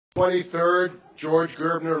23rd George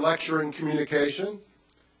Gerbner Lecture in Communication.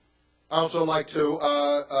 I also like to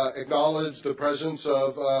acknowledge the presence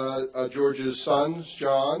of George's sons,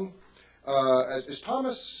 John. Is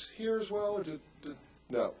Thomas here as well? Or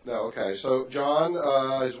no, okay. So John,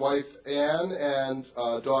 his wife Anne, and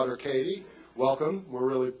daughter Katie, welcome. We're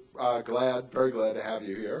really very glad to have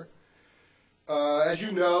you here. As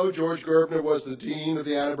you know, George Gerbner was the dean of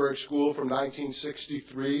the Annenberg School from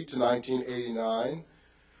 1963 to 1989.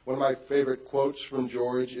 One of my favorite quotes from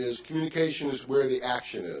George is, "Communication is where the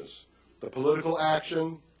action is, the political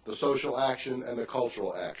action, the social action, and the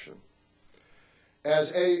cultural action."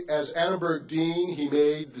 As Annenberg Dean, he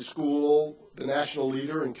made the school the national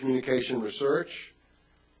leader in communication research.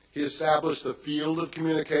 He established the field of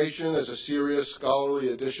communication as a serious scholarly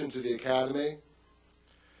addition to the academy.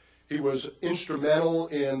 He was instrumental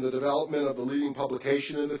in the development of the leading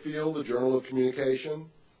publication in the field, the Journal of Communication.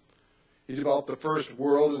 He developed the first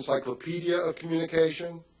World Encyclopedia of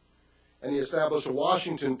Communication, and he established a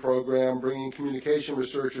Washington program bringing communication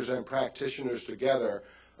researchers and practitioners together,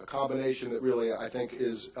 a combination that really, I think,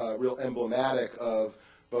 is real emblematic of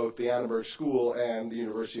both the Annenberg School and the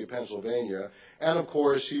University of Pennsylvania. And of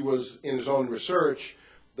course, he was, in his own research,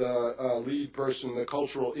 the lead person in the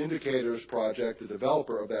Cultural Indicators Project, the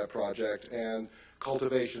developer of that project, and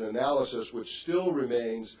cultivation analysis, which still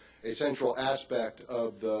remains a central aspect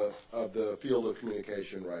of the field of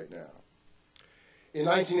communication right now. In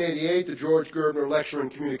 1988, the George Gerbner Lecture in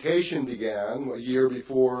Communication began, a year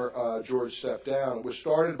before George stepped down. It was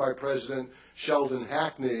started by President Sheldon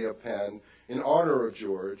Hackney of Penn in honor of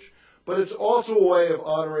George, but it's also a way of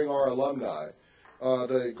honoring our alumni,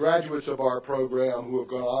 the graduates of our program who have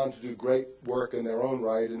gone on to do great work in their own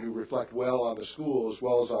right and who reflect well on the school as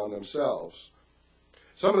well as on themselves.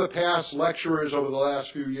 Some of the past lecturers over the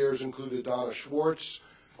last few years included Donna Schwartz,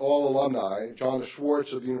 all alumni, Donna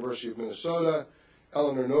Schwartz of the University of Minnesota,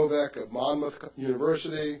 Eleanor Novak of Monmouth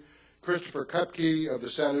University, Christopher Kupke of the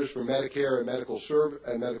Centers for Medicare and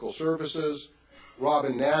Medical Services,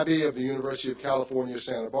 Robin Nabby of the University of California,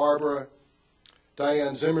 Santa Barbara,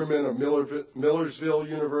 Diane Zimmerman of Millersville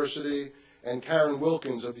University, and Karen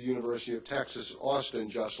Wilkins of the University of Texas, Austin,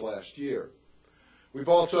 just last year. We've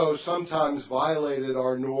also sometimes violated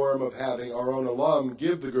our norm of having our own alum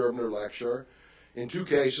give the Gerbner Lecture. In two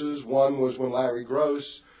cases, one was when Larry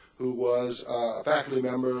Gross, who was a faculty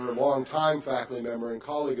member, a long-time faculty member and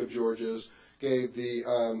colleague of George's, gave the,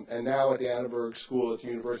 and now at the Annenberg School at the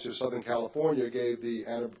University of Southern California, gave the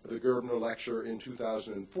Gerbner Lecture in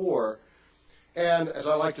 2004. And as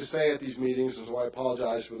I like to say at these meetings, and so I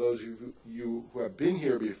apologize for those of you who have been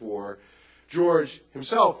here before, George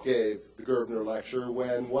himself gave the Gerbner Lecture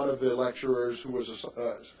when one of the lecturers who was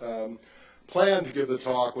planned to give the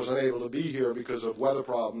talk was unable to be here because of weather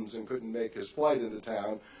problems and couldn't make his flight into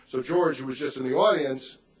town. So George, who was just in the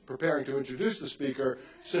audience preparing to introduce the speaker,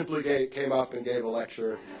 simply came up and gave a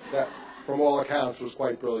lecture that, from all accounts, was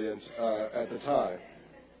quite brilliant at the time.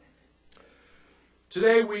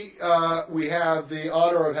 Today we have the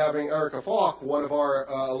honor of having Erika Falk, one of our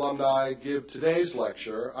alumni, give today's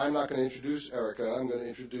lecture. I'm not going to introduce Erika. I'm going to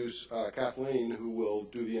introduce Kathleen, who will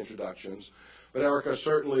do the introductions. But Erika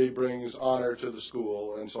certainly brings honor to the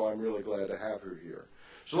school, and so I'm really glad to have her here.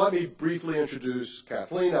 So let me briefly introduce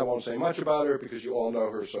Kathleen. I won't say much about her because you all know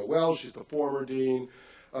her so well. She's the former dean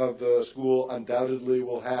of the school. Undoubtedly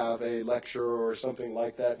will have a lecture or something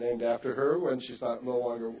like that named after her when she's no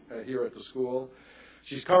longer here at the school.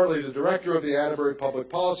 She's currently the director of the Annenberg Public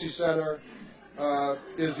Policy Center,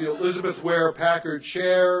 is the Elizabeth Ware Packard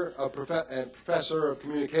Chair and Professor of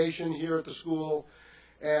Communication here at the school,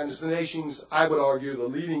 and is the nation's, I would argue, the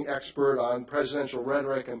leading expert on presidential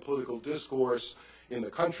rhetoric and political discourse in the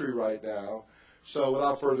country right now. So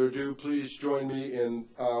without further ado, please join me in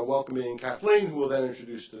welcoming Kathleen, who will then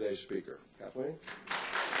introduce today's speaker. Kathleen?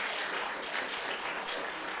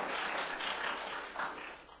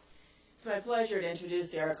 It's my pleasure to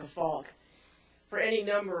introduce Erika Falk for any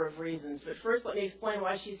number of reasons. But first, let me explain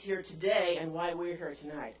why she's here today and why we're here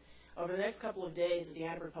tonight. Over the next couple of days at the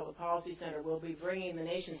Annenberg Public Policy Center, we'll be bringing the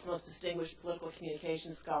nation's most distinguished political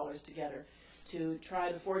communications scholars together to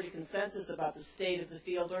try to forge a consensus about the state of the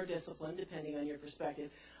field or discipline, depending on your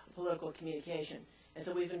perspective, of political communication. And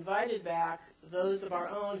so we've invited back those of our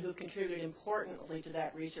own who contributed importantly to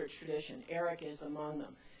that research tradition. Erika is among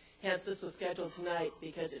them. Hence, this was scheduled tonight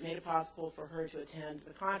because it made it possible for her to attend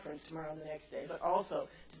the conference tomorrow and the next day, but also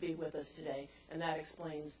to be with us today, and that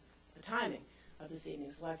explains the timing of this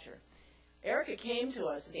evening's lecture. Erika came to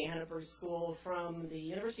us at the Annenberg School from the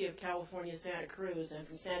University of California, Santa Cruz, and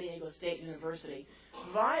from San Diego State University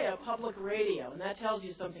via public radio, and that tells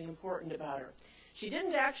you something important about her. She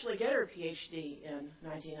didn't actually get her PhD in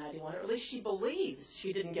 1991, or at least she believes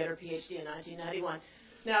she didn't get her PhD in 1991.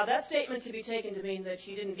 Now, that statement could be taken to mean that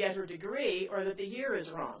she didn't get her degree or that the year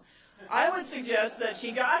is wrong. I would suggest that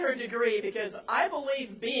she got her degree because I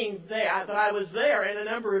believe being there, that I was there, and a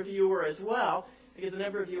number of you were as well, because a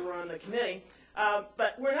number of you were on the committee.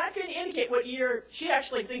 But we're not going to indicate what year she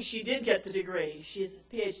actually thinks she did get the degree. She's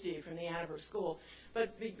a PhD from the Annenberg School.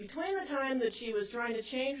 But between the time that she was trying to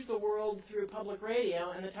change the world through public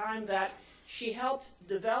radio and the time that she helped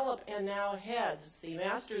develop and now heads the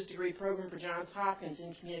master's degree program for Johns Hopkins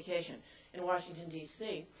in communication in Washington,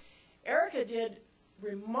 D.C., Erika did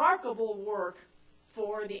remarkable work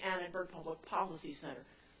for the Annenberg Public Policy Center.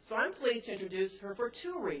 So I'm pleased to introduce her for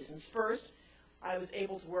two reasons. First, I was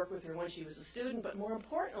able to work with her when she was a student, but more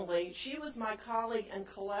importantly, she was my colleague and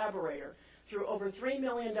collaborator through over $3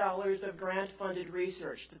 million of grant-funded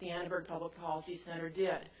research that the Annenberg Public Policy Center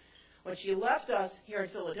did. When she left us here in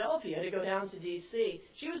Philadelphia to go down to D.C.,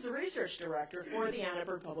 she was the research director for the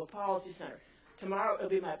Annenberg Public Policy Center. Tomorrow it'll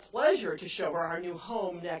be my pleasure to show her our new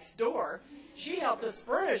home next door. She helped us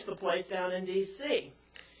furnish the place down in D.C.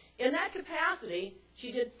 In that capacity,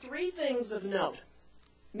 she did three things of note.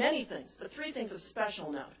 Many things, but three things of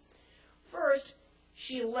special note. First,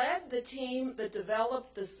 she led the team that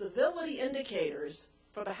developed the civility indicators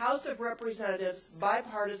for the House of Representatives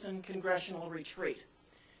bipartisan congressional retreat.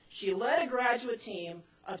 She led a graduate team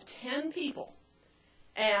of 10 people,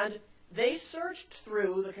 and they searched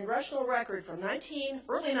through the congressional record from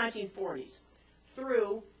early 1940s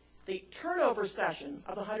through the turnover session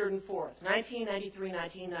of the 104th,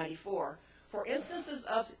 1993-1994, for instances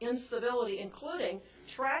of incivility, including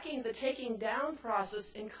tracking the taking down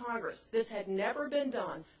process in Congress. This had never been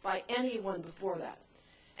done by anyone before that.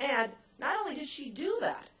 And not only did she do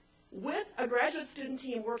that with a graduate student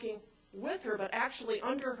team working with her, but actually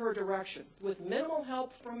under her direction, with minimal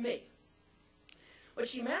help from me. What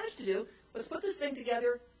she managed to do was put this thing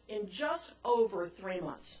together in just over 3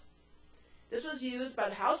 months. This was used by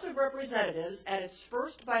the House of Representatives at its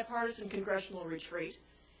first bipartisan congressional retreat.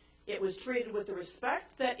 It was treated with the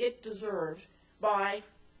respect that it deserved by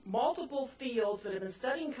multiple fields that have been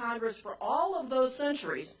studying Congress for all of those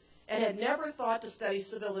centuries and had never thought to study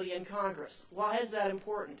civility in Congress. Why is that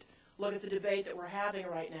important? Look at the debate that we're having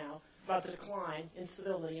right now about the decline in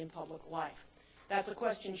civility in public life. That's a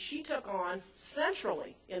question she took on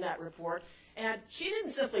centrally in that report, and she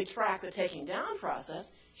didn't simply track the taking down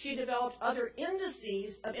process. She developed other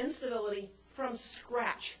indices of incivility from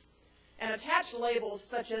scratch and attached labels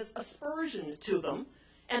such as aspersion to them,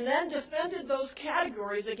 and then defended those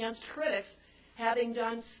categories against critics, having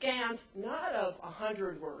done scans not of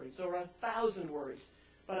 100 words or 1,000 words,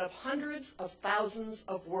 but of hundreds of thousands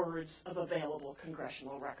of words of available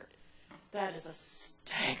congressional record. That is a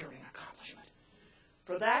staggering accomplishment.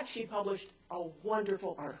 For that, she published a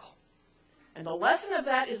wonderful article. And the lesson of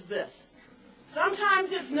that is this: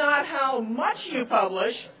 sometimes it's not how much you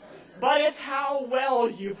publish, but it's how well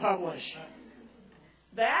you publish.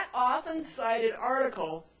 That often cited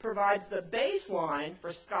article provides the baseline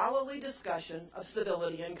for scholarly discussion of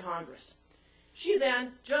civility in Congress. She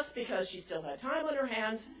then, just because she still had time on her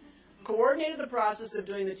hands, coordinated the process of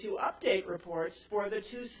doing the 2 update reports for the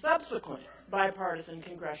 2 subsequent bipartisan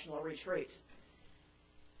congressional retreats.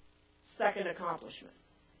 Second accomplishment.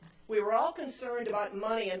 We were all concerned about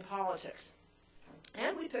money in politics.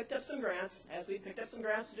 And we picked up some grants, as we picked up some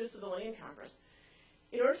grants to do civility in Congress,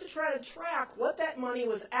 in order to try to track what that money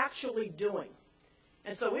was actually doing.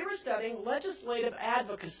 And so we were studying legislative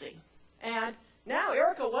advocacy. And now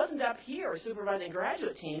Erika wasn't up here supervising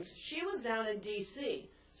graduate teams. She was down in D.C.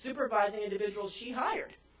 supervising individuals she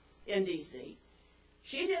hired in D.C.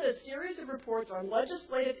 She did a series of reports on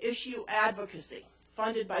legislative issue advocacy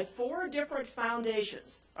funded by 4 different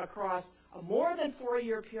foundations across a more than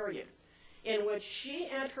 4-year period, in which she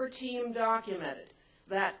and her team documented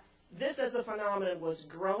that this as a phenomenon was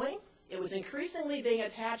growing. It was increasingly being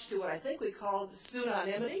attached to what I think we called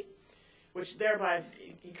pseudonymity, which thereby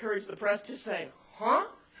encouraged the press to say, huh?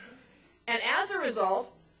 And as a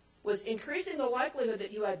result, was increasing the likelihood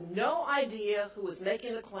that you had no idea who was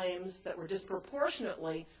making the claims that were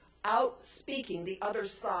disproportionately out-speaking the other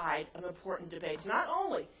side of important debates, not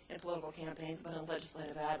only in political campaigns, but in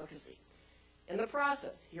legislative advocacy. In the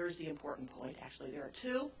process, here's the important point. Actually, there are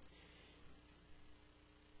 2.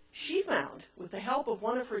 She found, with the help of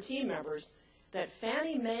one of her team members, that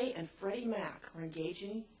Fannie Mae and Freddie Mac were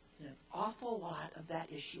engaging in an awful lot of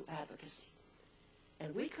that issue advocacy.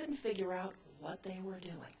 And we couldn't figure out what they were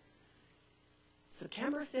doing.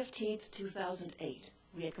 September 15th, 2008.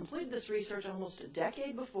 We had completed this research almost a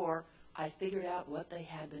decade before. I figured out what they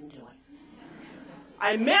had been doing.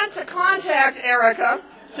 I meant to contact Erika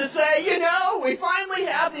to say, you know, we finally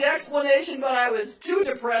have the explanation, but I was too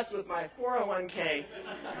depressed with my 401k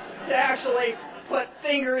to actually put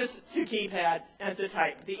fingers to keypad and to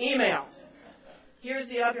type the email. Here's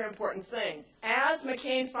the other important thing. As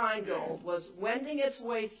McCain-Feingold was wending its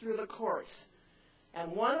way through the courts,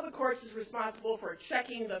 and one of the courts is responsible for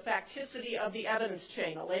checking the facticity of the evidence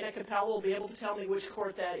chain. Elena Capella will be able to tell me which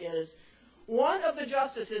court that is. One of the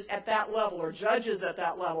justices at that level, or judges at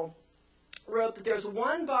that level, wrote that there's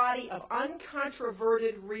one body of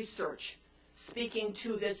uncontroverted research speaking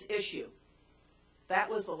to this issue. That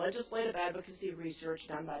was the legislative advocacy research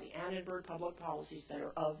done by the Annenberg Public Policy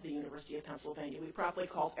Center of the University of Pennsylvania. We promptly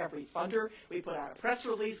called every funder. We put out a press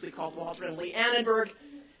release. We called Walter and Lee Annenberg.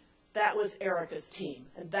 That was Erika's team,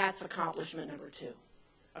 and that's accomplishment number 2.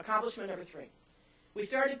 Accomplishment number 3. We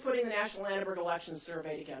started putting the National Annenberg Elections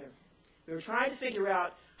Survey together. We were trying to figure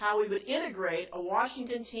out how we would integrate a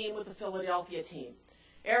Washington team with a Philadelphia team.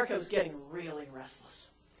 Erika was getting really restless.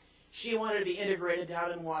 She wanted to be integrated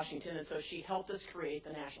down in Washington, and so she helped us create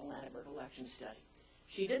the National Annenberg Election Study.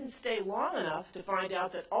 She didn't stay long enough to find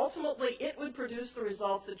out that ultimately it would produce the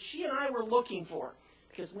results that she and I were looking for,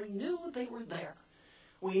 because we knew they were there.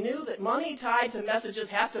 We knew that money tied to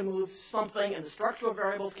messages has to move something, and the structural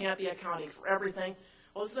variables can't be accounting for everything.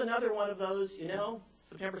 Well, this is another one of those, you know,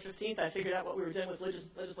 September 15th, I figured out what we were doing with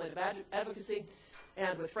legislative advocacy,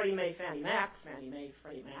 and with Freddie Mae, Fannie Mac,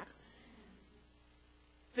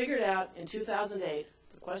 figured out in 2008,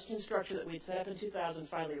 the question structure that we'd set up in 2000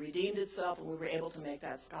 finally redeemed itself, and we were able to make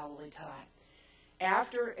that scholarly tie.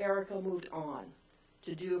 After Erika moved on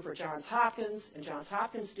to do for Johns Hopkins and Johns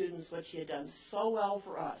Hopkins students what she had done so well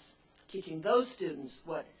for us, teaching those students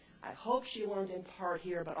what I hope she learned in part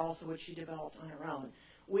here, but also what she developed on her own,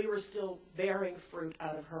 we were still bearing fruit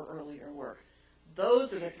out of her earlier work.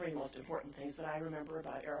 Those are the 3 most important things that I remember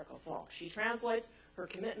about Erika Falk. She translates her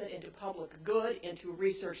commitment into public good into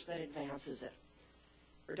research that advances it.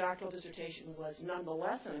 Her doctoral dissertation was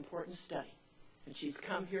nonetheless an important study, and she's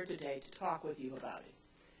come here today to talk with you about it.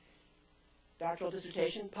 Doctoral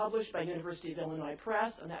dissertation published by University of Illinois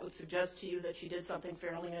Press, and that would suggest to you that she did something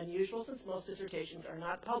fairly unusual, since most dissertations are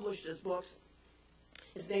not published as books,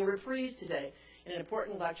 is being reprised today in an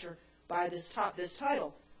important lecture by this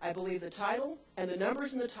title. I believe the title and the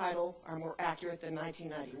numbers in the title are more accurate than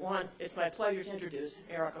 1991. It's my pleasure to introduce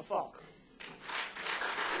Erika Falk.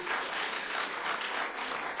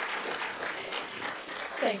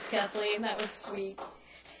 Thanks, Kathleen. That was sweet.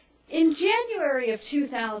 In January of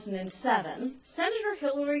 2007, Senator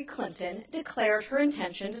Hillary Clinton declared her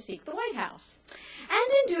intention to seek the White House,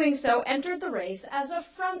 and in doing so entered the race as a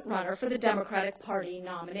frontrunner for the Democratic Party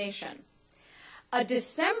nomination. A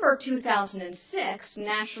December 2006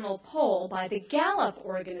 national poll by the Gallup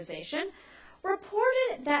organization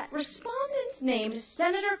reported that respondents named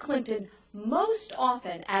Senator Clinton most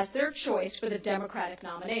often as their choice for the Democratic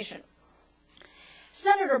nomination.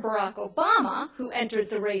 Senator Barack Obama, who entered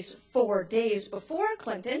the race 4 days before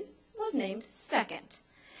Clinton, was named second.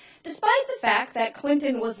 Despite the fact that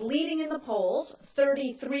Clinton was leading in the polls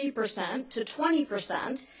 33% to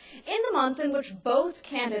 20% in the month in which both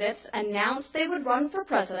candidates announced they would run for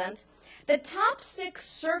president, the top 6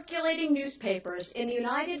 circulating newspapers in the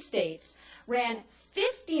United States ran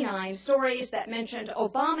 59 stories that mentioned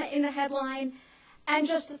Obama in the headline and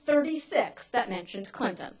just 36 that mentioned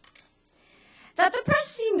Clinton. That the press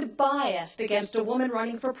seemed biased against a woman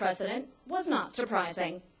running for president was not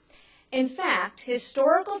surprising. In fact,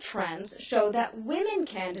 historical trends show that women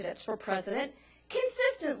candidates for president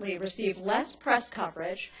consistently receive less press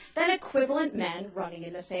coverage than equivalent men running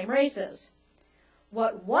in the same races.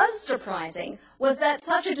 What was surprising was that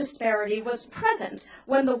such a disparity was present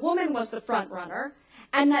when the woman was the front-runner,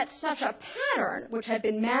 and that such a pattern, which had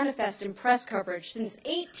been manifest in press coverage since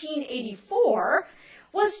 1884,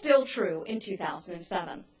 was still true in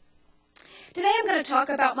 2007. Today I'm going to talk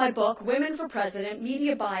about my book, Women for President,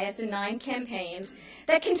 Media Bias in 9 Campaigns,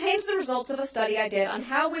 that contains the results of a study I did on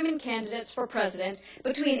how women candidates for president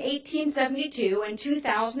between 1872 and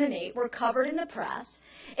 2008 were covered in the press,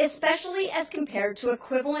 especially as compared to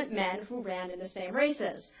equivalent men who ran in the same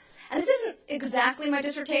races. And this isn't exactly my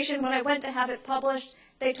dissertation. When I went to have it published,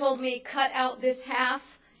 they told me, cut out this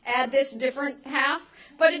half, add this different half,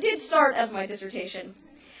 but it did start as my dissertation.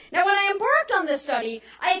 Now, when I embarked on this study,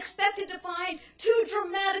 I expected to find 2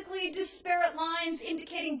 dramatically disparate lines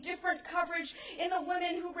indicating different coverage in the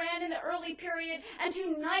women who ran in the early period, and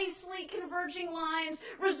 2 nicely converging lines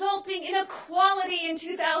resulting in equality in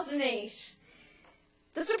 2008.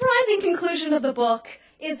 The surprising conclusion of the book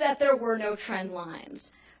is that there were no trend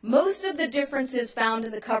lines. Most of the differences found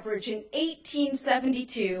in the coverage in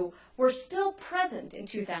 1872 were still present in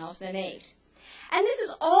 2008. And this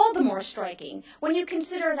is all the more striking when you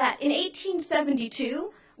consider that in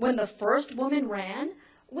 1872, when the first woman ran,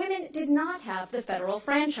 women did not have the federal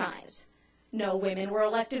franchise. No women were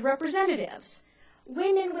elected representatives.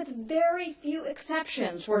 Women, with very few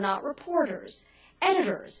exceptions, were not reporters,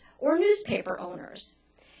 editors, or newspaper owners.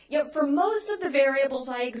 Yet for most of the variables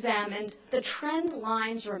I examined, the trend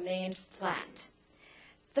lines remained flat.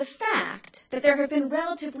 The fact that there have been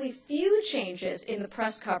relatively few changes in the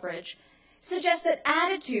press coverage suggests that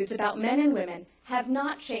attitudes about men and women have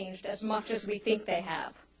not changed as much as we think they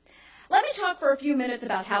have. Let me talk for a few minutes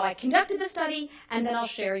about how I conducted the study, and then I'll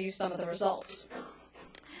share you some of the results.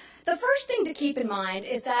 The first thing to keep in mind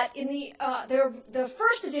is that in the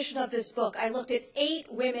first edition of this book, I looked at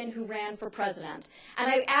 8 women who ran for president,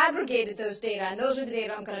 and I aggregated those data, and those are the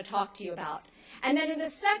data I'm going to talk to you about. And then in the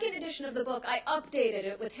second edition of the book, I updated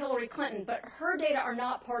it with Hillary Clinton, but her data are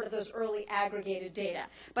not part of those early aggregated data,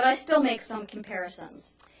 but I still make some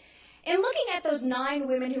comparisons. In looking at those 9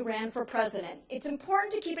 women who ran for president, it's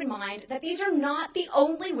important to keep in mind that these are not the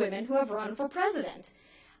only women who have run for president.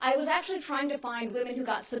 I was actually trying to find women who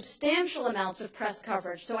got substantial amounts of press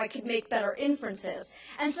coverage so I could make better inferences.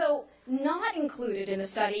 And so not included in the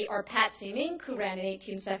study are Patsy Mink, who ran in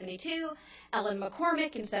 1872, Ellen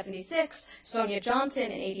McCormick in 76, Sonia Johnson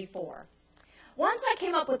in 84. Once I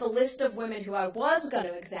came up with a list of women who I was going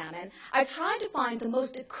to examine, I tried to find the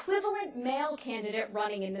most equivalent male candidate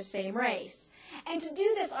running in the same race. And to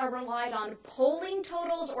do this, I relied on polling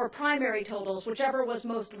totals or primary totals, whichever was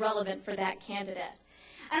most relevant for that candidate.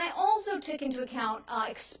 And I also took into account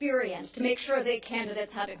experience to make sure the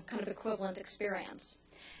candidates had a kind of equivalent experience.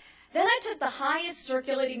 Then I took the highest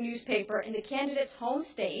circulating newspaper in the candidate's home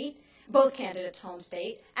state, both candidates' home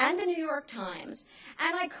state, and the New York Times,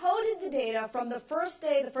 and I coded the data from the first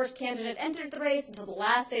day the first candidate entered the race until the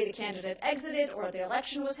last day the candidate exited or the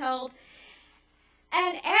election was held.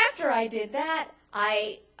 And after I did that,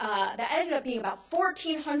 that ended up being about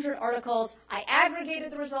 1,400 articles. I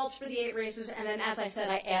aggregated the results for the 8 races, and then, as I said,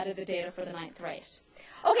 I added the data for the 9th race.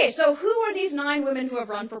 Okay, so who are these 9 women who have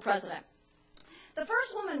run for president? The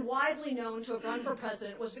first woman widely known to have run for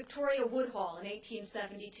president was Victoria Woodhull in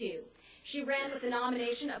 1872. She ran with the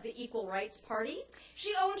nomination of the Equal Rights Party.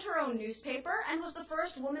 She owned her own newspaper and was the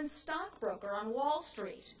first woman stockbroker on Wall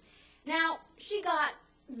Street. Now, she got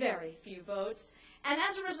very few votes, and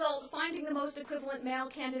as a result, finding the most equivalent male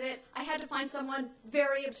candidate, I had to find someone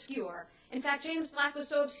very obscure. In fact, James Black was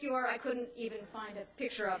so obscure I couldn't even find a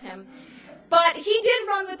picture of him. But he did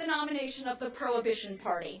run with the nomination of the Prohibition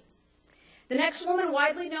Party. The next woman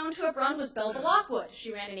widely known to have run was Belva Lockwood.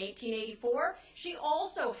 She ran in 1884. She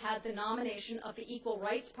also had the nomination of the Equal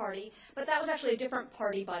Rights Party, but that was actually a different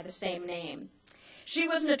party by the same name. She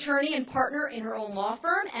was an attorney and partner in her own law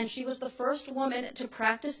firm, and she was the first woman to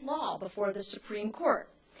practice law before the Supreme Court.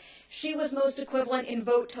 She was most equivalent in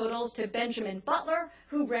vote totals to Benjamin Butler,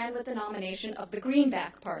 who ran with the nomination of the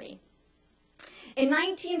Greenback Party. In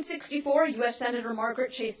 1964, U.S. Senator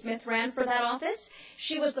Margaret Chase Smith ran for that office.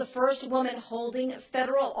 She was the first woman holding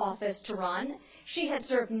federal office to run. She had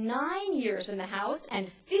served 9 years in the House and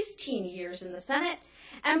 15 years in the Senate,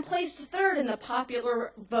 and placed 3rd in the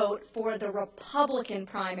popular vote for the Republican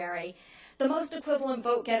primary. The most equivalent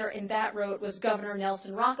vote getter in that vote was Governor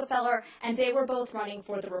Nelson Rockefeller, and they were both running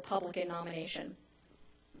for the Republican nomination.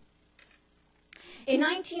 In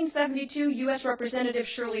 1972, U.S. Representative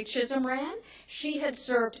Shirley Chisholm ran. She had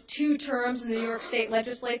served 2 terms in the New York State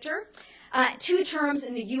Legislature, 2 terms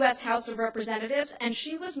in the U.S. House of Representatives, and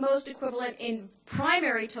she was most equivalent in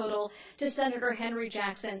primary total to Senator Henry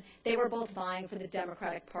Jackson. They were both vying for the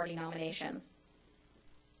Democratic Party nomination.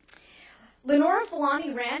 Lenora Fulani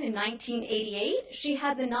ran in 1988. She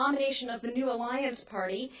had the nomination of the New Alliance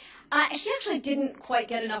Party. She actually didn't quite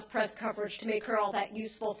get enough press coverage to make her all that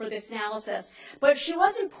useful for this analysis, but she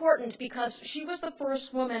was important because she was the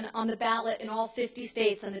first woman on the ballot in all 50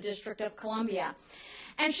 states and the District of Columbia.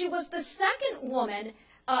 And she was the second woman,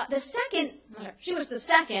 she was the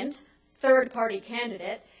second third-party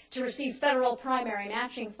candidate to receive federal primary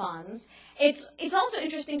matching funds. It's also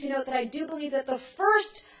interesting to note that I do believe that the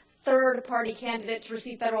first third-party candidate to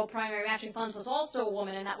receive federal primary matching funds was also a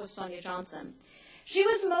woman, and that was Sonia Johnson. She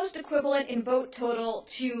was most equivalent in vote total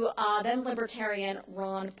to then-Libertarian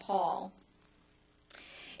Ron Paul.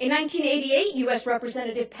 In 1988, U.S.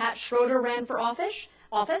 Representative Pat Schroeder ran for office.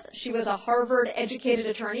 She was a Harvard-educated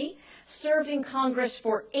attorney, served in Congress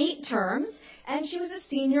for 8 terms, and she was a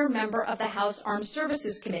senior member of the House Armed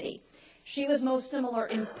Services Committee. She was most similar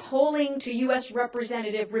in polling to U.S.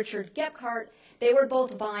 Representative Richard Gephardt. They were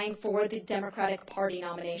both vying for the Democratic Party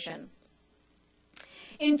nomination.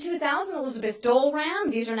 In 2000, Elizabeth Dole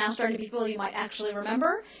ran. These are now starting to be people you might actually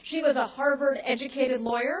remember. She was a Harvard-educated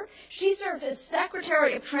lawyer. She served as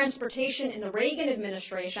Secretary of Transportation in the Reagan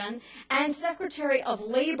administration and Secretary of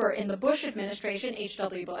Labor in the Bush administration,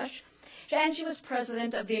 H.W. Bush. And she was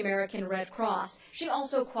president of the American Red Cross. She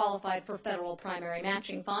also qualified for federal primary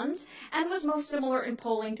matching funds and was most similar in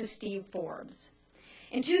polling to Steve Forbes.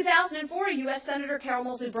 In 2004, U.S. Senator Carol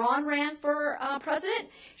Moseley Braun ran for president.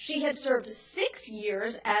 She had served 6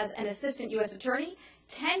 years as an assistant U.S. attorney,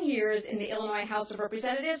 10 years in the Illinois House of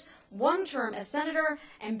Representatives, 1 term as senator,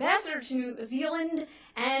 ambassador to New Zealand,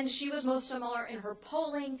 and she was most similar in her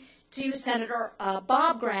polling to Senator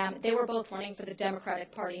Bob Graham. They were both running for the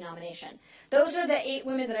Democratic Party nomination. Those are the 8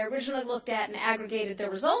 women that I originally looked at and aggregated their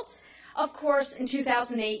results. Of course, in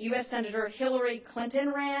 2008, U.S. Senator Hillary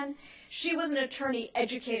Clinton ran. She was an attorney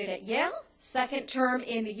educated at Yale, 2nd term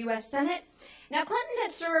in the U.S. Senate. Now, Clinton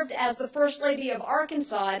had served as the First Lady of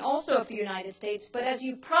Arkansas and also of the United States, but as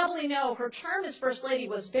you probably know, her term as First Lady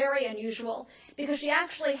was very unusual because she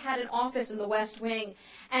actually had an office in the West Wing,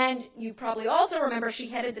 and you probably also remember she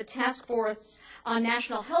headed the task force on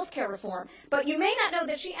national health care reform. But you may not know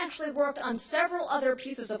that she actually worked on several other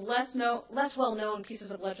pieces of less well-known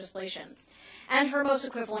pieces of legislation, and her most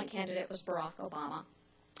equivalent candidate was Barack Obama.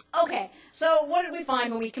 Okay, so what did we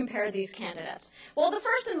find when we compared these candidates? Well, the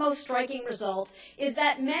first and most striking result is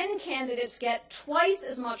that men candidates get twice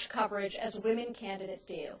as much coverage as women candidates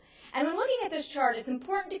do. And when looking at this chart, it's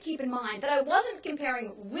important to keep in mind that I wasn't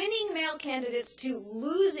comparing winning male candidates to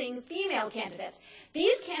losing female candidates.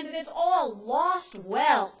 These candidates all lost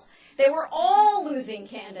well. They were all losing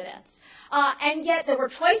candidates. And yet there were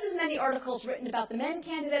twice as many articles written about the men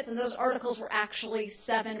candidates, and those articles were actually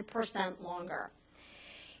 7% longer.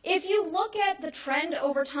 If you look at the trend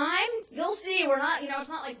over time, you'll see we're not, it's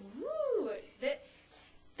not like, woo,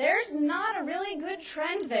 there's not a really good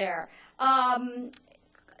trend there.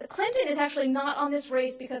 Clinton is actually not on this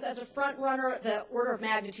race because as a front runner, the order of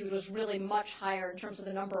magnitude was really much higher in terms of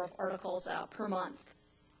the number of articles per month.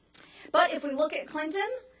 But if we look at Clinton,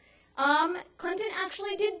 Clinton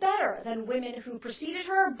actually did better than women who preceded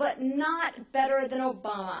her, but not better than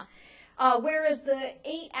Obama. Whereas the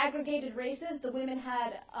 8 aggregated races, the women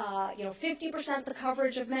had, 50% the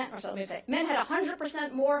coverage of men, or so let me say, men had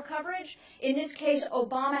 100% more coverage. In this case,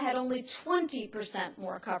 Obama had only 20%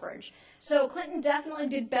 more coverage. So Clinton definitely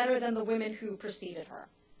did better than the women who preceded her.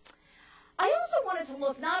 I also wanted to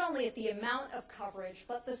look not only at the amount of coverage,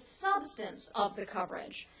 but the substance of the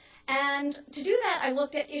coverage. And to do that, I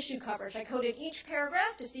looked at issue coverage. I coded each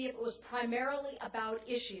paragraph to see if it was primarily about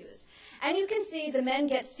issues. And you can see the men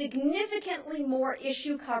get significantly more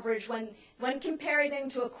issue coverage when comparing them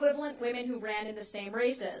to equivalent women who ran in the same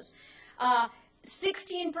races.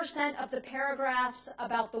 16% of the paragraphs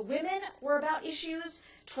about the women were about issues.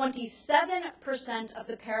 27% of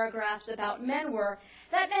the paragraphs about men were.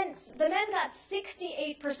 That meant the men got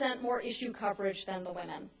 68% more issue coverage than the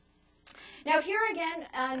women. Now here again,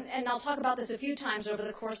 and I'll talk about this a few times over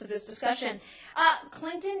the course of this discussion,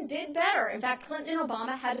 Clinton did better. In fact, Clinton and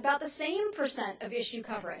Obama had about the same percent of issue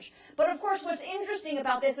coverage. But of course, what's interesting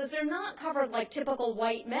about this is they're not covered like typical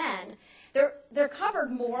white men. They're covered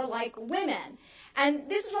more like women. And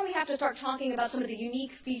this is when we have to start talking about some of the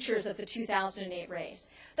unique features of the 2008 race.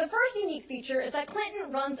 The first unique feature is that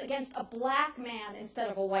Clinton runs against a black man instead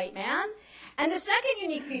of a white man. And the second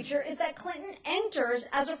unique feature is that Clinton enters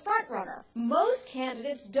as a front runner. Most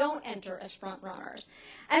candidates don't enter as front runners.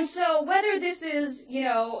 And so whether this is,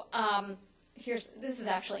 this is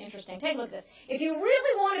actually interesting. Take a look at this. If you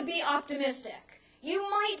really want to be optimistic, you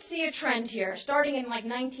might see a trend here, starting in like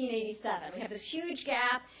 1987. We have this huge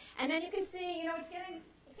gap, and then you can see, it's getting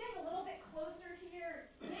a little bit closer here.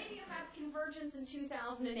 Maybe you have convergence in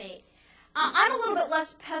 2008. I'm a little bit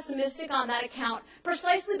less pessimistic on that account,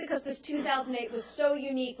 precisely because this 2008 was so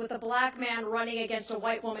unique with a black man running against a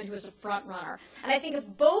white woman who was a front runner. And I think if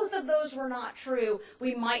both of those were not true,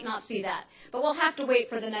 we might not see that. But we'll have to wait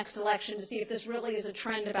for the next election to see if this really is a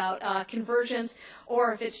trend about convergence,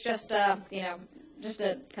 or if it's just just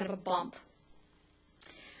a kind of a bump.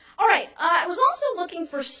 All right, I was also looking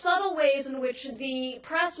for subtle ways in which the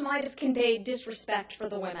press might have conveyed disrespect for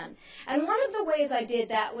the women. And one of the ways I did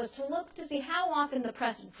that was to look to see how often the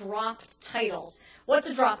press dropped titles. What's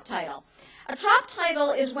a drop title? A drop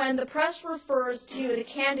title is when the press refers to the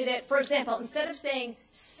candidate, for example, instead of saying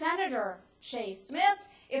Senator Chase Smith,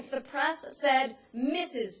 if the press said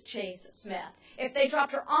Mrs. Chase Smith, if they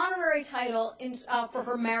dropped her honorary title for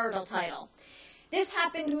her marital title. This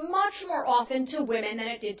happened much more often to women than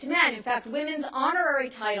it did to men. In fact, women's honorary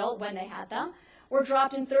title, when they had them, were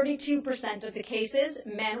dropped in 32% of the cases.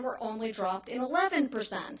 Men were only dropped in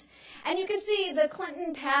 11%. And you can see the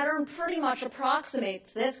Clinton pattern pretty much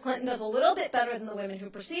approximates this. Clinton does a little bit better than the women who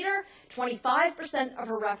precede her, 25% of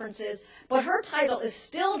her references, but her title is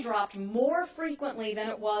still dropped more frequently than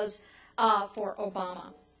it was for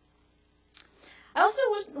Obama. I also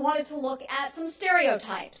wanted to look at some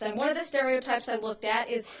stereotypes, and one of the stereotypes I looked at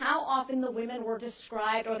is how often the women were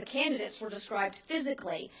described, or the candidates were described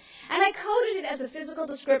physically. And I coded it as a physical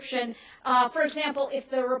description. For example, if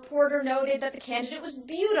the reporter noted that the candidate was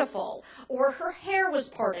beautiful, or her hair was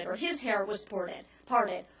parted, or his hair was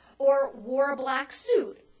parted, or wore a black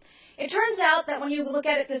suit. It turns out that when you look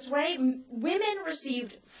at it this way, women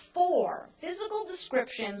received 4 physical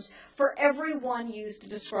descriptions for every one used to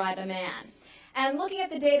describe a man. And looking at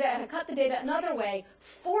the data, and I cut the data another way,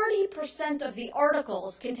 40% of the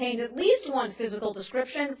articles contained at least one physical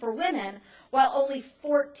description for women, while only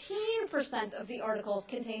 14% of the articles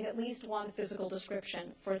contained at least one physical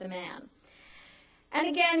description for the man. And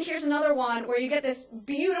again, here's another one where you get this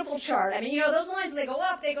beautiful chart. I mean, those lines, they go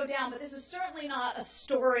up, they go down, but this is certainly not a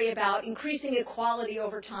story about increasing equality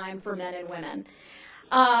over time for men and women.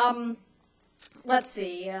 Let's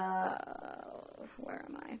see, where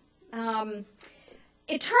am I?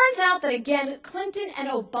 It turns out that, again, Clinton and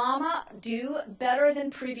Obama do better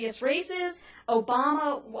than previous races.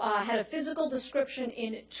 Obama had a physical description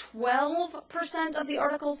in 12% of the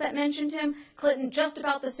articles that mentioned him. Clinton just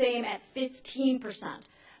about the same at 15%.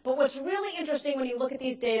 But what's really interesting when you look at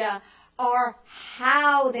these data are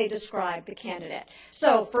how they describe the candidate.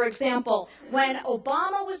 So, for example, when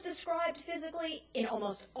Obama was described physically, in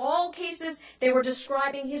almost all cases, they were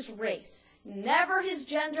describing his race, never his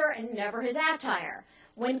gender and never his attire.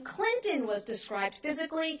 When Clinton was described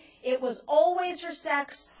physically, it was always her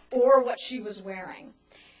sex or what she was wearing.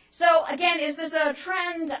 So, again, is this a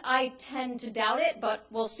trend? I tend to doubt it, but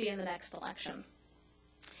we'll see in the next election.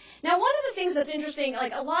 Now, one of the things that's interesting,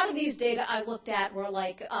 like a lot of these data I looked at were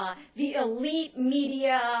like the elite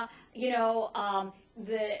media,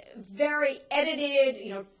 the very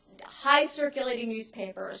edited, high circulating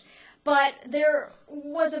newspapers. But there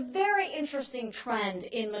was a very interesting trend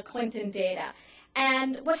in the Clinton data.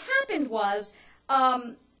 And what happened was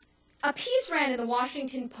a piece ran in the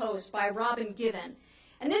Washington Post by Robin Given.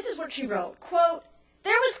 And this is what she wrote, quote,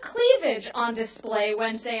 "There was cleavage on display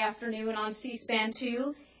Wednesday afternoon on C-SPAN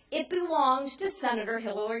 2. It belonged to Senator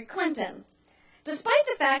Hillary Clinton. Despite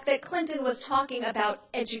the fact that Clinton was talking about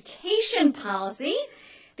education policy,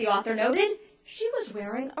 the author noted, she was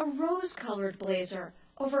wearing a rose-colored blazer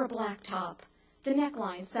over a black top. The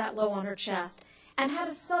neckline sat low on her chest and had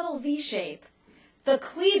a subtle V-shape. The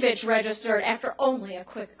cleavage registered after only a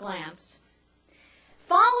quick glance."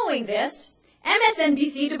 Following this,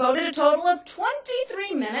 MSNBC devoted a total of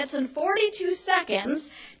 23 minutes and 42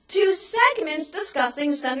 seconds to segments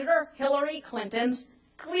discussing Senator Hillary Clinton's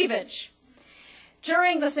cleavage.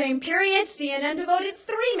 During the same period, CNN devoted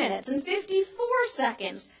 3 minutes and 54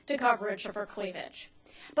 seconds to coverage of her cleavage.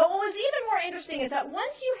 But what was even more interesting is that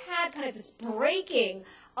once you had kind of this breaking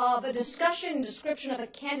of a discussion and description of a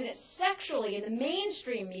candidate sexually in the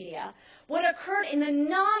mainstream media, what occurred in the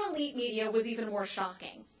non-elite media was even more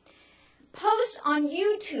shocking. Posts on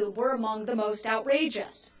YouTube were among the most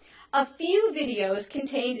outrageous. A few videos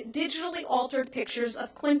contained digitally altered pictures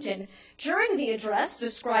of Clinton during the address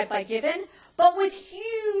described by Given, but with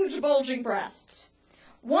huge bulging breasts.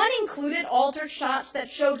 One included altered shots that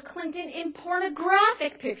showed Clinton in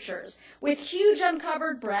pornographic pictures with huge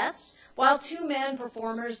uncovered breasts, while 2 men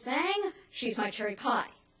performers sang "She's My Cherry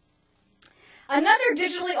Pie." Another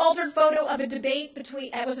digitally altered photo of a debate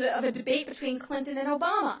between Clinton and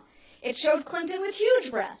Obama. It showed Clinton with huge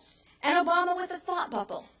breasts and Obama with a thought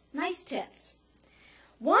bubble. Nice tits.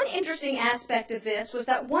 One interesting aspect of this was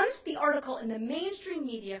that once the article in the mainstream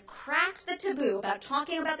media cracked the taboo about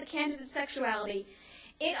talking about the candidate's sexuality,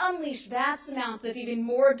 it unleashed vast amounts of even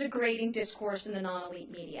more degrading discourse in the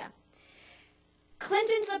non-elite media.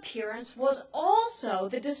 Clinton's appearance was also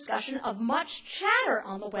the discussion of much chatter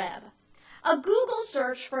on the web. A Google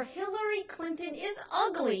search for Hillary Clinton is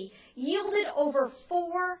ugly yielded over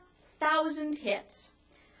 4,000 hits.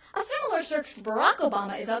 A similar search for Barack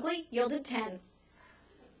Obama is ugly yielded 10.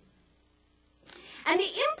 And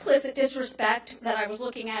the implicit disrespect that I was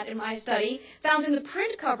looking at in my study found in the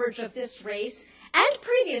print coverage of this race and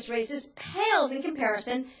previous races pales in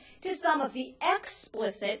comparison to some of the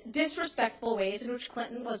explicit, disrespectful ways in which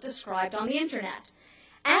Clinton was described on the internet.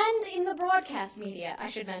 And in the broadcast media, I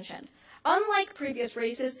should mention. Unlike previous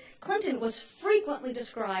races, Clinton was frequently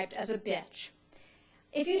described as a bitch.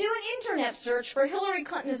 If you do an internet search for Hillary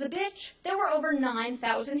Clinton is a bitch, there were over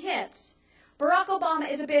 9,000 hits. Barack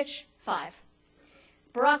Obama is a bitch, 5.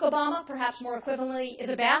 Barack Obama, perhaps more equivalently, is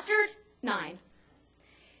a bastard, 9.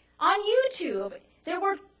 On YouTube, there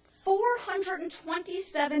were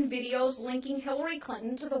 427 videos linking Hillary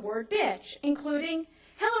Clinton to the word bitch, including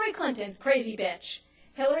Hillary Clinton, crazy bitch,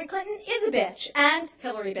 Hillary Clinton is a bitch, and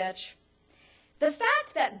Hillary bitch. The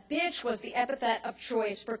fact that bitch was the epithet of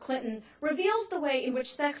choice for Clinton reveals the way in which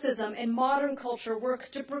sexism in modern culture works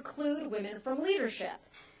to preclude women from leadership.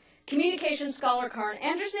 Communication scholar Karen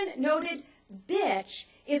Anderson noted bitch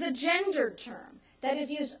is a gendered term that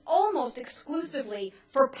is used almost exclusively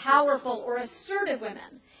for powerful or assertive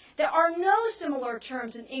women. There are no similar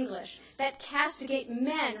terms in English that castigate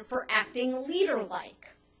men for acting leader-like.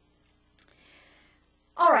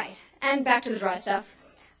 All right, and back to the dry stuff.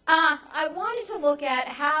 I wanted to look at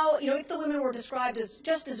how, if the women were described as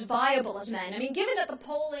just as viable as men. I mean, given that the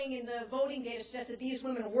polling and the voting data suggests that these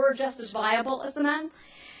women were just as viable as the men.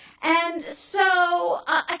 And so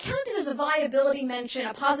I counted as a viability mention,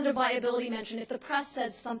 a positive viability mention, if the press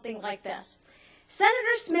said something like this.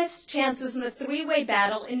 Senator Smith's chances in the three-way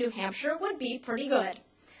battle in New Hampshire would be pretty good.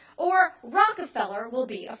 Or Rockefeller will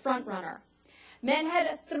be a front-runner. Men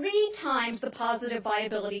had 3 times the positive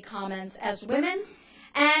viability comments as women.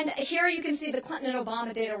 And here you can see the Clinton and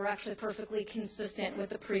Obama data were actually perfectly consistent with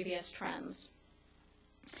the previous trends.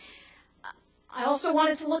 I also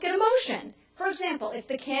wanted to look at emotion. For example, if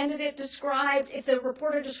the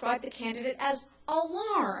reporter described the candidate as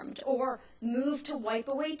alarmed, or moved to wipe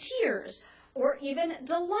away tears, or even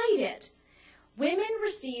delighted, women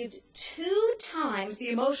received 2 times the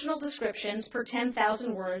emotional descriptions per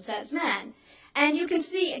 10,000 words as men. And you can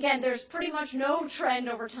see, again, there's pretty much no trend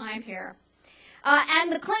over time here.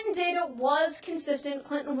 And the Clinton data was consistent.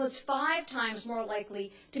 Clinton was 5 times more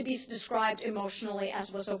likely to be described emotionally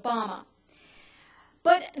as was Obama.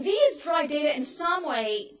 But these dry data in some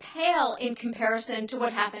way pale in comparison to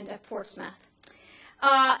what happened at Portsmouth.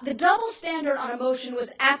 The double standard on emotion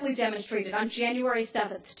was aptly demonstrated on January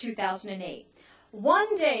 7th, 2008,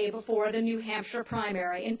 1 day before the New Hampshire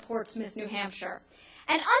primary in Portsmouth, New Hampshire.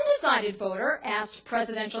 An undecided voter asked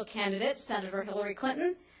presidential candidate Senator Hillary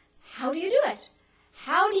Clinton, "How do you do it?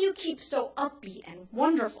 How do you keep so upbeat and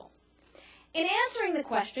wonderful?" In answering the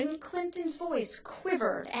question, Clinton's voice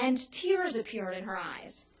quivered and tears appeared in her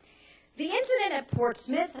eyes. The incident at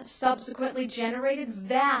Portsmouth subsequently generated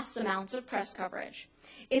vast amounts of press coverage.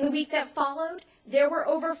 In the week that followed, there were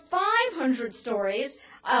over 500 stories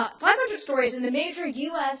in the major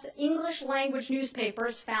U.S. English language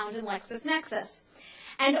newspapers found in LexisNexis,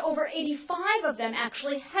 and over 85 of them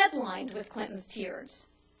actually headlined with Clinton's tears.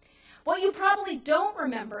 What you probably don't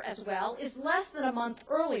remember as well is less than a month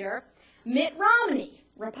earlier, Mitt Romney,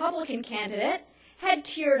 Republican candidate, had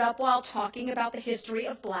teared up while talking about the history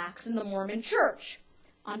of blacks in the Mormon Church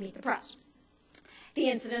on Meet the Press. The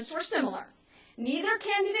incidents were similar. Neither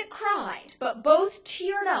candidate cried, but both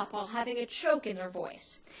teared up while having a choke in their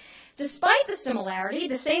voice. Despite the similarity,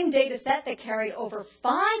 the same data set that carried over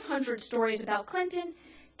 500 stories about Clinton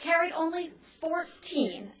carried only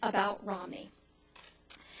 14 about Romney.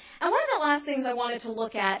 And one of the last things I wanted to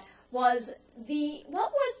look at was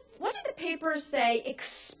what did the papers say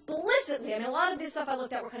explicitly? I mean, a lot of this stuff I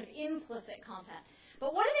looked at were kind of implicit content.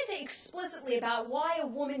 But what did they say explicitly about why a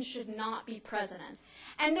woman should not be president?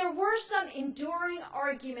 And there were some enduring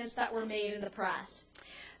arguments that were made in the press.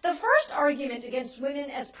 The first argument against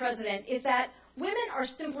women as president is that women are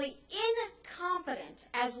simply incompetent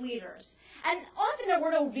as leaders. And often there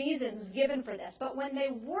were no reasons given for this, but when they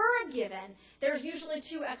were given, there's usually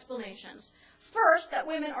 2 explanations. First, that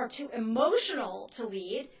women are too emotional to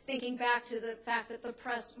lead, thinking back to the fact that the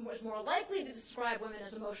press was more likely to describe women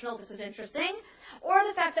as emotional, this is interesting, or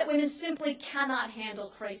the fact that women simply cannot handle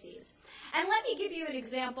crises. And let me give you an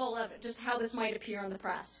example of just how this might appear in the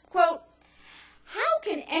press. Quote, "How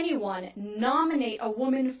can anyone nominate a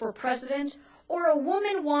woman for president, or a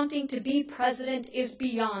woman wanting to be president is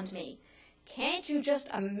beyond me. Can't you just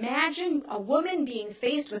imagine a woman being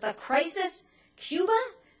faced with a crisis? Cuba,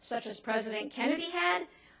 such as President Kennedy had,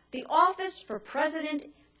 the office for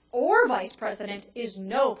president or vice president is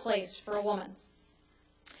no place for a woman."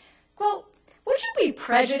 Quote, "Would you be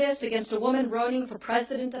prejudiced against a woman running for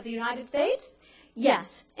president of the United States?"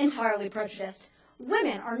 Yes, entirely prejudiced.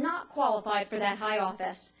 Women are not qualified for that high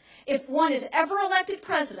office. If one is ever elected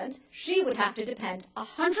president, she would have to depend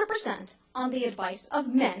 100% on the advice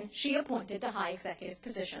of men she appointed to high executive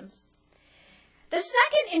positions. The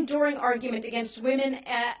second enduring argument against women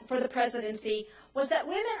for the presidency was that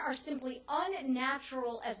women are simply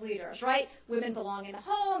unnatural as leaders, right? Women belong in the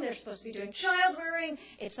home, they're supposed to be doing child rearing,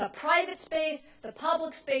 it's a private space, the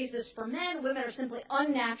public space is for men, women are simply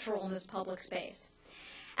unnatural in this public space.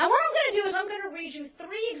 And what I'm going to do is I'm going to read you 3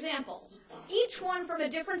 examples, each one from a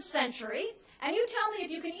different century, and you tell me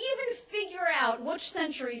if you can even figure out which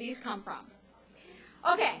century these come from.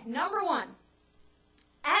 Okay, number 1.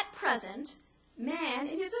 At present, man,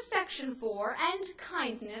 in his affection for and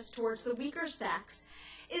kindness towards the weaker sex,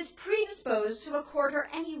 is predisposed to accord her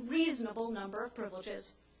any reasonable number of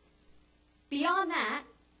privileges. Beyond that,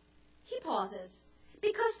 he pauses,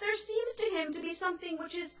 because there seems to him to be something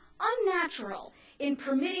which is unnatural in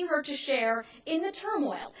permitting her to share in the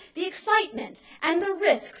turmoil, the excitement, and the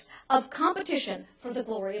risks of competition for the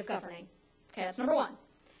glory of governing. Okay, that's number 1.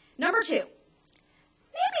 Number 2.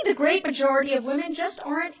 Maybe the great majority of women just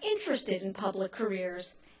aren't interested in public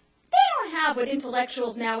careers. They don't have what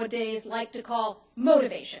intellectuals nowadays like to call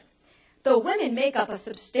motivation. Though women make up a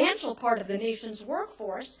substantial part of the nation's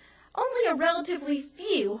workforce, only a relatively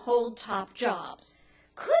few hold top jobs.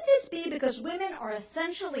 Could this be because women are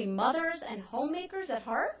essentially mothers and homemakers at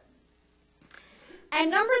heart?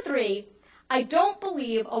 And number 3, I don't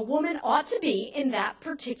believe a woman ought to be in that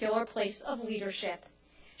particular place of leadership.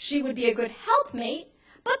 She would be a good helpmate,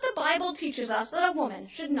 but the Bible teaches us that a woman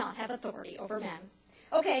should not have authority over men.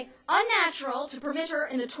 Okay, unnatural to permit her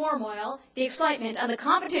in the turmoil, the excitement, and the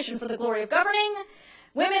competition for the glory of governing.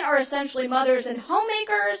 Women are essentially mothers and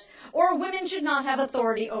homemakers, or women should not have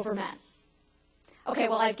authority over men. Okay,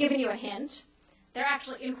 well, I've given you a hint. They're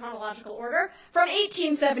actually in chronological order. From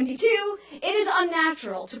 1872, it is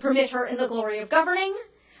unnatural to permit her in the glory of governing.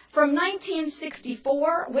 From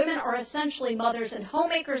 1964, women are essentially mothers and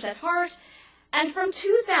homemakers at heart. And from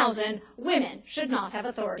 2000, women should not have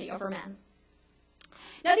authority over men.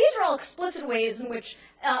 Now, these are all explicit ways in which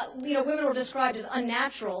women were described as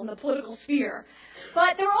unnatural in the political sphere.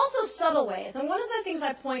 But there are also subtle ways. And one of the things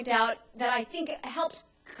I point out that I think helps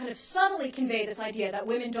kind of subtly convey this idea that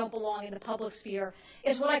women don't belong in the public sphere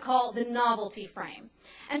is what I call the novelty frame.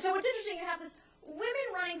 And so what's interesting, you have this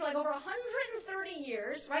women running for like over 130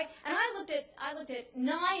 years, right? And I looked at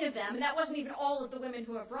 9 of them, and that wasn't even all of the women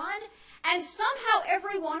who have run, and somehow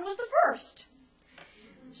everyone was the first.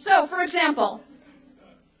 So, for example,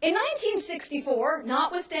 in 1964,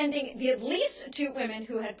 notwithstanding the at least 2 women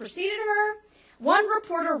who had preceded her, one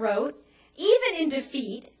reporter wrote, "Even in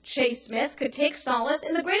defeat, Chase Smith could take solace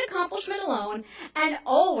in the great accomplishment alone and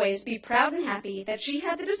always be proud and happy that she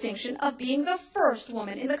had the distinction of being the first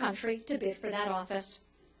woman in the country to bid for that office."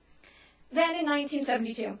 Then in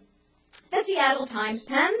 1972, the Seattle Times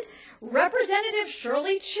penned, "Representative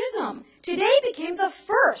Shirley Chisholm today became the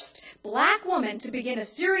first black woman to begin a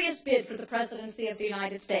serious bid for the presidency of the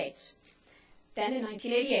United States." Then in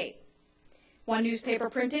 1988, one newspaper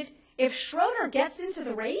printed, "If Schroeder gets into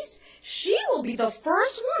the race, she will be the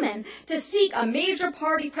first woman to seek a major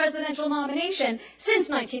party presidential nomination since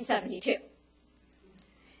 1972.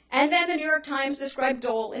 And then the New York Times described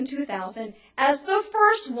Dole in 2000 as the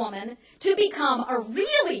first woman to become a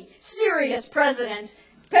really serious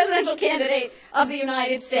presidential candidate of the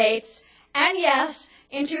United States. And yes,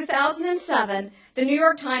 in 2007, the New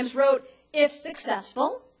York Times wrote, "If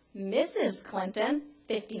successful, Mrs. Clinton,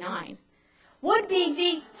 59. would be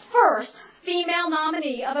the first female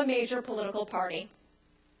nominee of a major political party."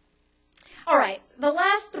 All right, the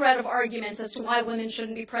last thread of arguments as to why women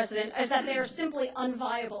shouldn't be president is that they are simply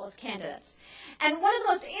unviable as candidates. And one of the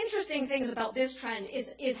most interesting things about this trend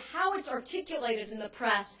is how it's articulated in the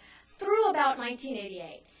press through about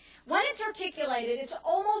 1988. When it's articulated, it's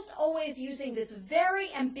almost always using this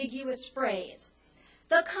very ambiguous phrase,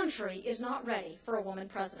 "The country is not ready for a woman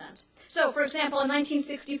president." So, for example, in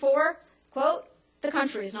 1964, quote, "The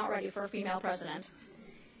country is not ready for a female president."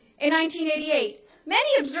 In 1988,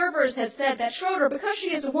 many observers have said that Schroeder, because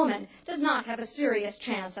she is a woman, does not have a serious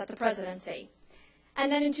chance at the presidency.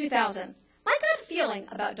 And then in 2000, my gut feeling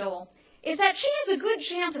about Dole is that she has a good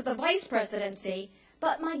chance at the vice presidency,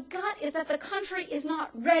 but my gut is that the country is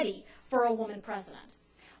not ready for a woman president.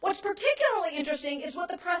 What's particularly interesting is what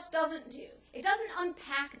the press doesn't do. It doesn't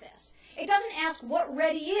unpack this. It doesn't ask what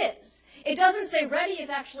ready is. It doesn't say ready is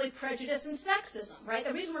actually prejudice and sexism, right?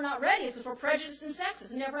 The reason we're not ready is because we're prejudiced and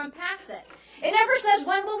sexist. It never unpacks it. It never says,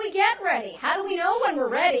 when will we get ready? How do we know when we're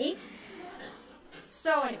ready?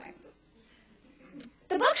 So anyway,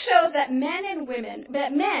 the book shows that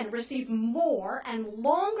men receive more and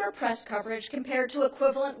longer press coverage compared to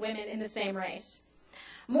equivalent women in the same race.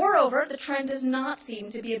 Moreover, the trend does not seem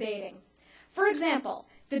to be abating. For example,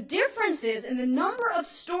 The differences in the number of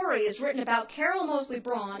stories written about Carol Moseley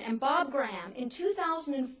Braun and Bob Graham in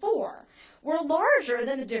 2004 were larger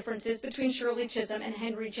than the differences between Shirley Chisholm and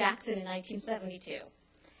Henry Jackson in 1972.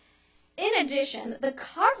 In addition, the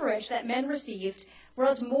coverage that men received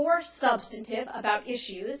was more substantive about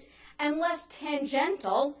issues and less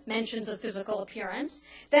tangential mentions of physical appearance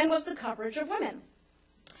than was the coverage of women.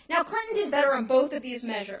 Now, Clinton did better on both of these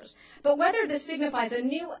measures, but whether this signifies a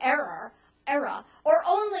new era, or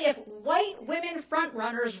only if white women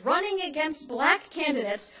frontrunners running against black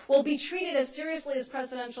candidates will be treated as seriously as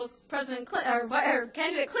candidate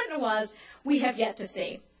Clinton was, we have yet to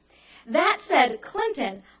see. That said,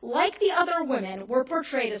 Clinton, like the other women, were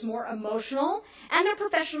portrayed as more emotional, and their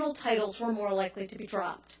professional titles were more likely to be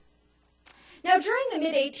dropped. Now, during the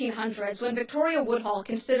mid-1800s, when Victoria Woodhull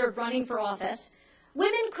considered running for office,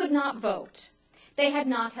 women could not vote. They had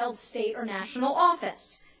not held state or national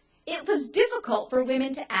office. It was difficult for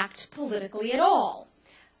women to act politically at all.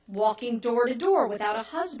 Walking door to door without a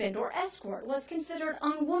husband or escort was considered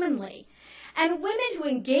unwomanly. And women who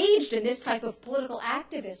engaged in this type of political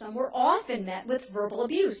activism were often met with verbal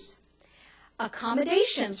abuse.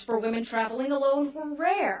 Accommodations for women traveling alone were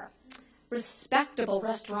rare. Respectable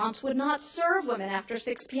restaurants would not serve women after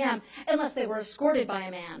 6 p.m. unless they were escorted by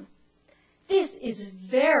a man. This is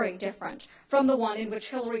very different from the one in which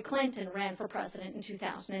Hillary Clinton ran for president in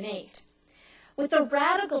 2008. With the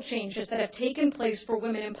radical changes that have taken place for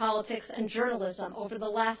women in politics and journalism over the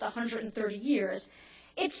last 130 years,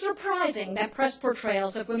 it's surprising that press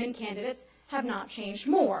portrayals of women candidates have not changed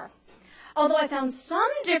more. Although I found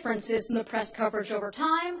some differences in the press coverage over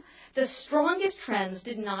time, the strongest trends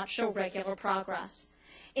did not show regular progress.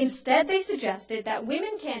 Instead, they suggested that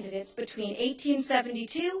women candidates between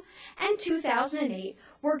 1872 and 2008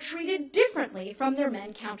 were treated differently from their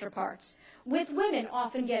men counterparts, with women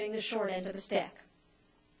often getting the short end of the stick.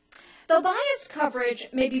 Though biased coverage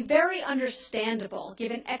may be very understandable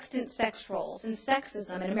given extant sex roles and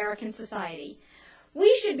sexism in American society,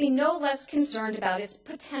 we should be no less concerned about its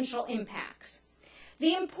potential impacts.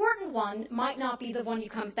 The important one might not be the one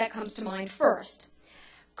that comes to mind first.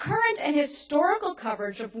 Current and historical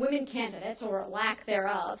coverage of women candidates, or lack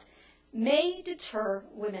thereof, may deter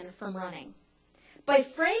women from running. By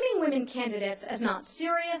framing women candidates as not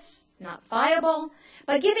serious, not viable,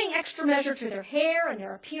 by giving extra measure to their hair and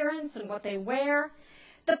their appearance and what they wear,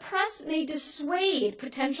 the press may dissuade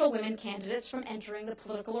potential women candidates from entering the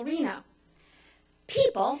political arena.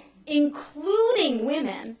 People, including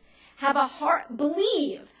women,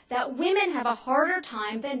 believe that women have a harder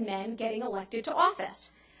time than men getting elected to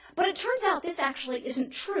office. But it turns out this actually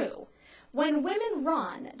isn't true. When women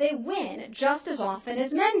run, they win just as often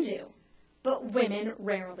as men do. But women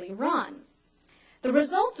rarely run. The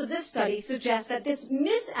results of this study suggest that this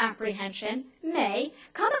misapprehension may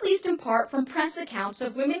come at least in part from press accounts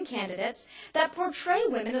of women candidates that portray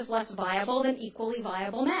women as less viable than equally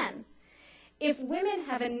viable men. If women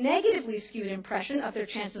have a negatively skewed impression of their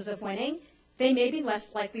chances of winning, they may be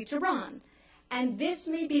less likely to run. And this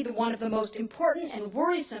may be one of the most important and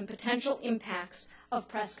worrisome potential impacts of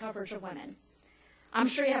press coverage of women. I'm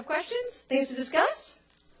sure you have questions, things to discuss?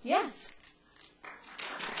 Yes.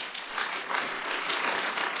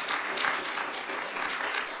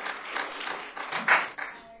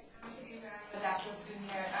 I'm a doctoral student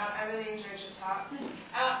here. I really enjoyed your talk.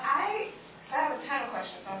 So I have a ton of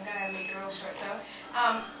questions, so I'm going to make it real short, though.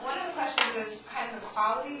 One of the questions is kind of the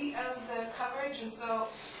quality of the coverage,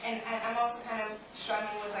 and I'm also kind of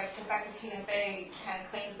struggling with, like, the fact that Tina Fey kind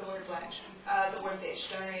of claims the word bitch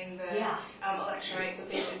during the election, right? So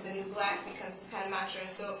bitch is the new black becomes this kind of mantra.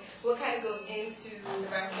 So what kind of goes into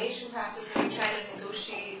the reclamation process when you're trying to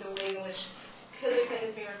negotiate the ways in which Hillary Clinton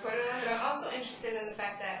is being reported on? But I'm also interested in the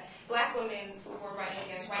fact that black women were running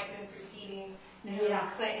against white men preceding the Hillary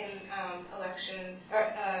Clinton election or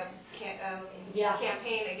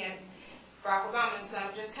campaign against Barack Obama. And so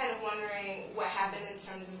I'm just kind of wondering what happened in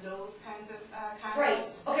terms of those kinds of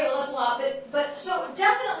contests. Right. Okay, well, that's a lot. But so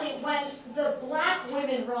definitely when the black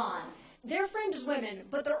women run, they're framed as women,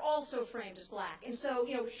 but they're also framed as black. And so,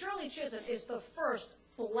 Shirley Chisholm is the first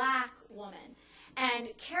black woman. And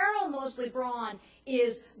Carol Moseley Braun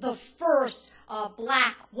is the first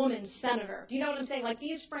black woman senator. Do you know what I'm saying? Like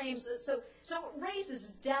these frames, so race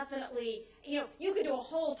is definitely, you could do a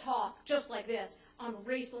whole talk just like this on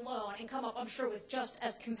race alone and come up, I'm sure, with just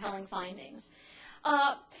as compelling findings.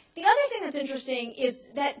 The other thing that's interesting is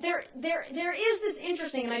that there is this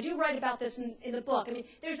interesting, and I do write about this in the book. I mean,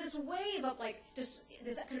 there's this wave of like just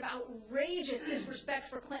this kind of outrageous disrespect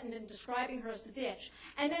for Clinton and describing her as the bitch,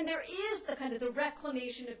 and then there is the kind of the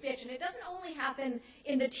reclamation of bitch, and it doesn't only happen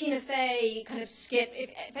in the Tina Fey kind of skit.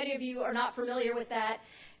 If any of you are not familiar with that.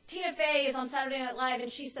 Tina Fey is on Saturday Night Live,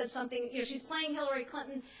 and she says something, she's playing Hillary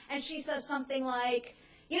Clinton, and she says something like,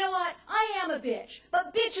 you know what, I am a bitch,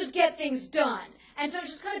 but bitches get things done. And so it's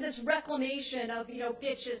just kind of this reclamation of,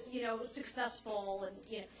 bitches, successful, and,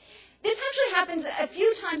 This actually happens a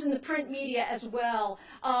few times in the print media as well,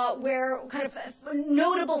 where kind of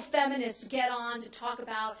notable feminists get on to talk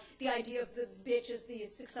about the idea of the bitch as the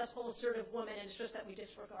successful, assertive woman, and it's just that we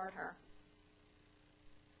disregard her.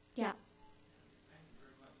 Yeah.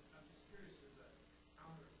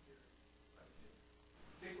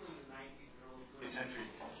 Century.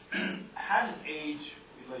 How does age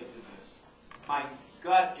relate to this? My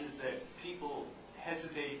gut is that people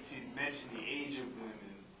hesitate to mention the age of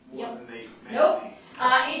women more than they mention Nope.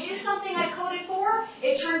 Age is something I coded for.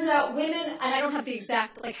 It turns out women, and I don't have the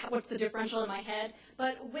exact, what's the differential in my head,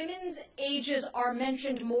 but women's ages are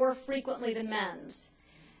mentioned more frequently than men's.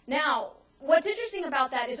 Now, what's interesting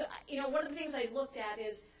about that is, one of the things I looked at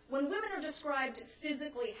is, when women are described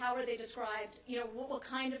physically, how are they described, what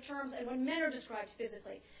kind of terms, and when men are described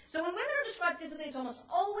physically. So when women are described physically, it's almost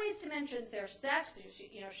always to mention their sex, she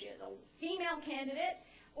is a female candidate,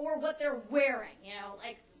 or what they're wearing,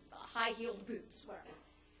 like high-heeled boots, whatever.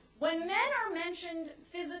 When men are mentioned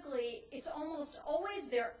physically, it's almost always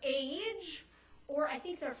their age, or I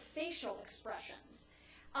think their facial expressions.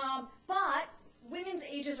 But women's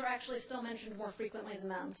ages are actually still mentioned more frequently than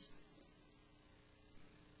men's.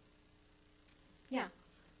 Yeah.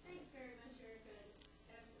 Thanks very much, Erika. It's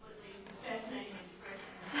absolutely fascinating and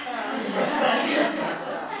depressing.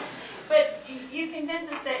 But you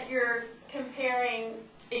convince us that you're comparing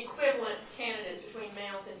equivalent candidates between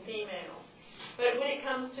males and females. But when it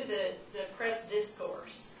comes to the press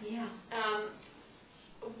discourse, yeah.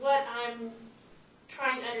 What I'm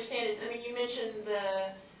trying to understand is, you mentioned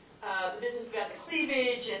the business about the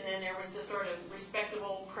cleavage, and then there was the sort of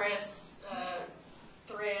respectable press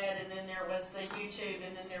thread, and then there was the YouTube,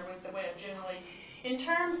 and then there was the web generally. In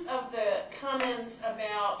terms of the comments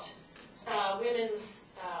about women's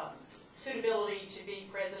suitability to be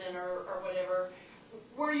president or whatever,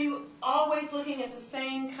 were you always looking at the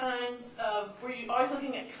same kinds of, were you always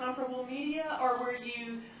looking at comparable media, or were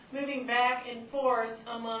you moving back and forth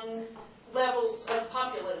among levels of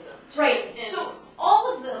populism? Right. So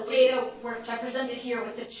all of the data which I presented here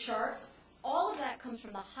with the charts, all of that comes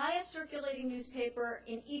from the highest circulating newspaper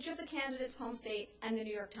in each of the candidates' home state and the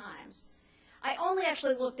New York Times. I only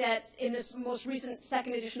actually looked at, in this most recent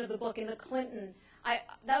second edition of the book, in the Clinton,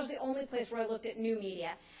 that was the only place where I looked at new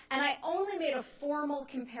media. And I only made a formal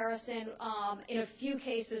comparison in a few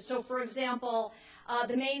cases. So, for example,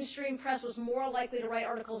 the mainstream press was more likely to write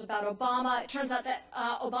articles about Obama. It turns out that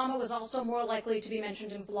Obama was also more likely to be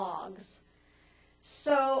mentioned in blogs.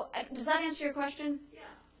 So, does that answer your question?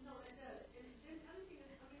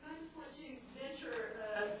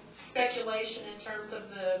 Speculation in terms of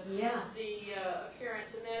the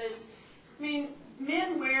appearance, and that is,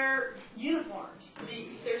 men wear uniforms.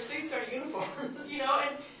 Their suits are uniforms,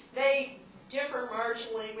 and they differ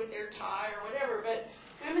marginally with their tie or whatever. But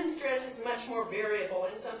women's dress is much more variable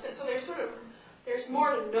in some sense. So there's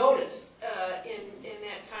more to notice in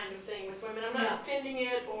that kind of thing with women. I'm not defending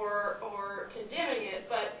it or condemning it,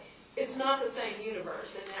 but it's not the same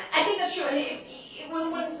universe. And I think that's true.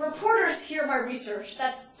 And when reporters hear my research,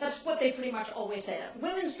 that's what they pretty much always say. That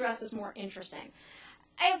women's dress is more interesting.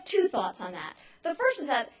 I have two thoughts on that. The first is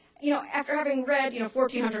that, after having read,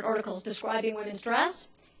 1,400 articles describing women's dress,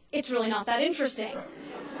 it's really not that interesting.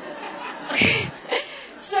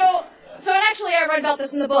 So actually, I write about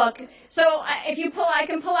this in the book. So I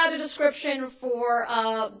can pull out a description for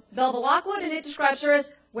Belva Lockwood, and it describes her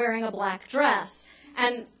as wearing a black dress.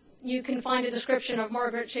 And you can find a description of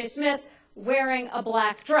Margaret Chase Smith wearing a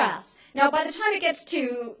black dress. Now, by the time it gets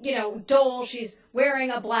to, Dole, she's wearing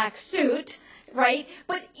a black suit, right?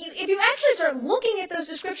 But if you actually start looking at those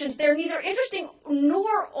descriptions, they're neither interesting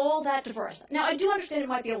nor all that diverse. Now, I do understand it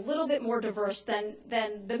might be a little bit more diverse than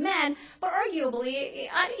the men, but arguably,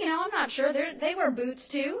 I'm not sure. They wear boots,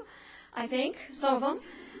 too, I think, some of them.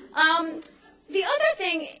 The other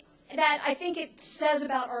thing that I think it says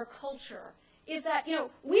about our culture is that,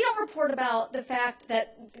 we don't report about the fact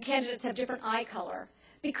that the candidates have different eye color,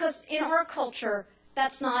 because in our culture,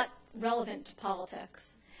 that's not relevant to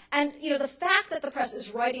politics. And, the fact that the press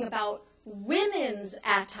is writing about women's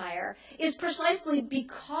attire is precisely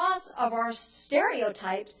because of our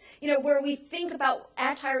stereotypes, where we think about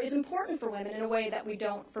attire is important for women in a way that we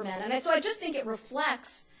don't for men. And so I just think it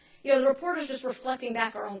reflects, the reporter's just reflecting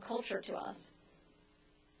back our own culture to us.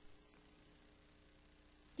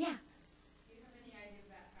 Yeah. Do you have any idea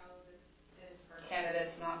about how this is for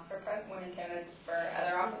candidates, not for women candidates, for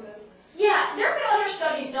other offices? Yeah, there have been other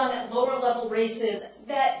studies done at lower level races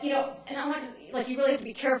that, and I'm not, you really have to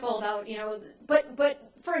be careful about,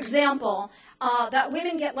 but for example, that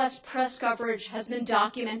women get less press coverage has been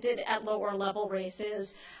documented at lower level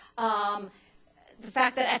races. The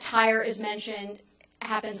fact that attire is mentioned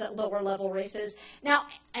happens at lower level races. Now,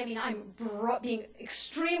 I'm being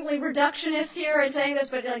extremely reductionist here in saying this,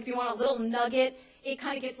 but if you want a little nugget, it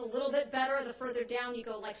kind of gets a little bit better the further down you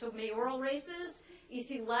go. So mayoral races, you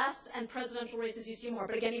see less, and presidential races, you see more.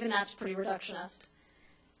 But again, even that's pretty reductionist.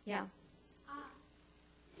 Yeah.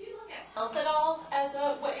 Do you look at health at all as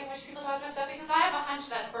a way in which people talk about stuff? Because I have a hunch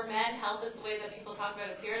that for men, health is the way that people talk about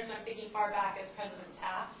appearance. So I'm thinking far back as President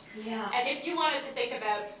Taft. Yeah. And if you wanted to think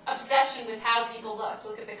about obsession with how people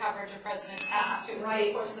look at the coverage of President Taft, who was,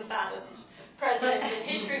 of course, the fattest president in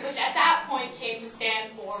history, which at that point came to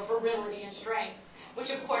stand for virility and strength,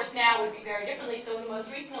 which of course now would be very differently. So in the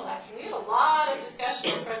most recent election, we have a lot of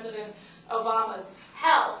discussion of President Obama's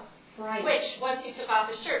health, which once he took off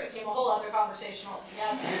his shirt became a whole other conversation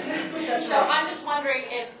altogether. So I'm just wondering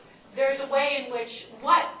if there's a way in which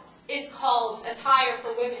what is called attire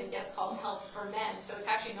for women gets called health for men, so it's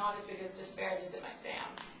actually not as big as disparity as it might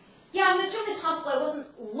sound. Yeah, it's certainly possible. I wasn't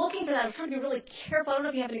looking for that. I was trying to be really careful. I don't know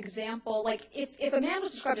if you have an example. If a man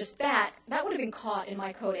was described as fat, that would have been caught in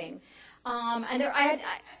my coding. And I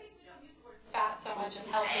think we don't use the word fat so much as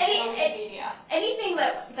health in media. Anything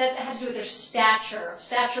that had to do with their stature.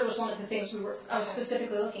 Stature was one of the things I was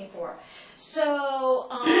specifically looking for. So,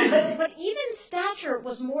 but even stature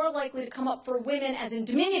was more likely to come up for women as in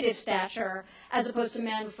diminutive stature as opposed to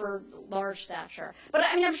men for large stature. But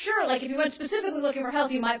I'm sure, if you went specifically looking for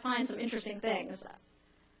health, you might find some interesting things.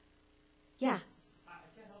 Yeah. I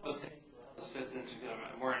can't help but think this fits into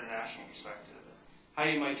a more international perspective. How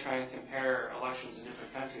you might try and compare elections in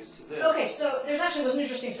different countries to this. Okay, so there actually was an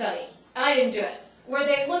interesting study, and I didn't do it, where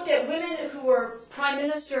they looked at women who were prime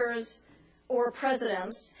ministers or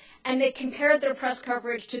presidents, and they compared their press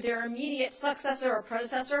coverage to their immediate successor or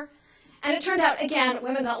predecessor. And it turned out, again,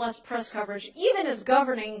 women got less press coverage, even as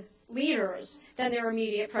governing leaders, than their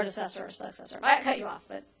immediate predecessor or successor. I cut you off,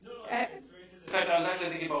 but... No, it's very interesting. In fact, I was actually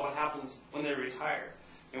thinking about what happens when they retire.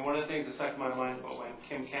 And one of the things that stuck in my mind about when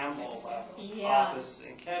Kim Campbell left office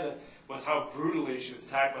in Canada was how brutally she was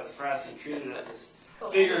attacked by the press and treated as this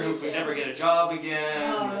figure who could never get a job again.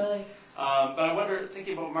 Oh, really? But I wonder,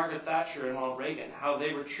 thinking about Margaret Thatcher and Ronald Reagan, how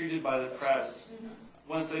they were treated by the press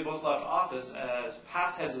once they both left office as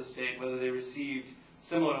past heads of state, whether they received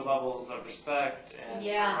similar levels of respect and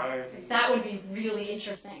priority. That would be really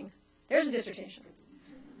interesting. There's a dissertation.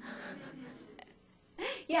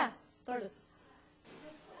 Yeah, Lourdes.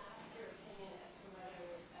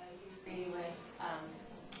 With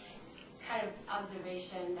kind of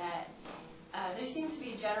observation that there seems to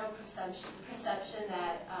be a general perception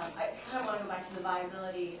that I kind of want to go back to the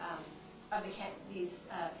viability of these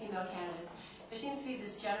female candidates. There seems to be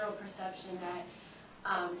this general perception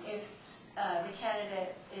that if the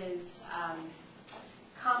candidate is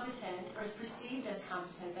competent or is perceived as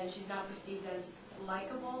competent, then she's not perceived as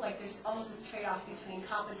likable. There's almost this trade-off between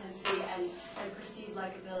competency and perceived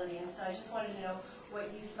likability. And so I just wanted to know what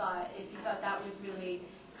you thought, if you thought that was really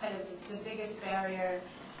kind of the biggest barrier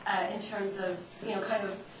in terms of,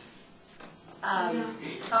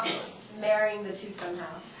 marrying the two somehow.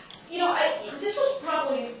 This was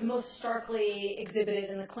probably most starkly exhibited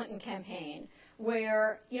in the Clinton campaign,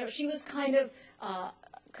 where, she was kind of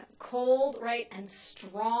cold, and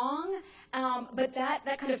strong, but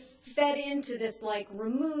that kind of fed into this,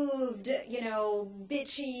 removed,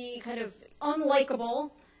 bitchy, kind of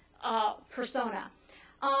unlikable persona.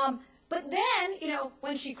 But then,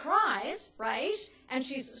 when she cries, and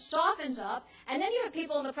she softens up, and then you have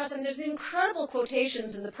people in the press, there's incredible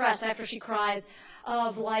quotations in the press after she cries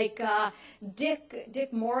of, Dick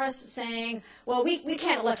Morris saying, well, we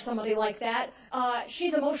can't elect somebody like that.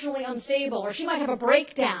 She's emotionally unstable, or she might have a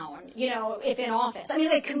breakdown, if in office.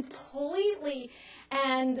 Completely,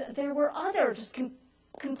 and there were other just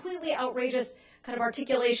completely outrageous kind of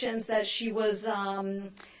articulations that she was...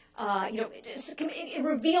 it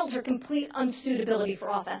revealed her complete unsuitability for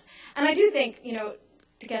office. And I do think,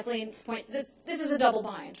 to Kathleen's point, this is a double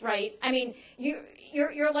bind, right? I mean,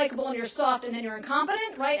 you're likable and you're soft, and then you're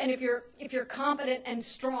incompetent, right? And if you're competent and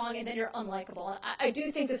strong, and then you're unlikable. I do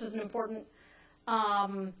think this is an important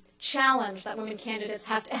challenge that women candidates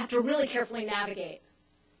have to really carefully navigate.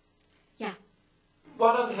 Yeah.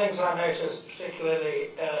 One of the things I noticed,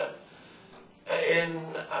 particularly in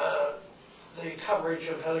the coverage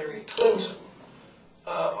of Hillary Clinton,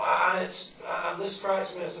 and this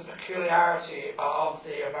strikes me as a peculiarity of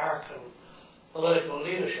the American political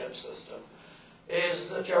leadership system, is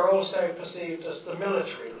that you're also perceived as the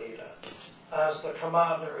military leader, as the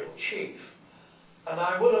commander-in-chief. And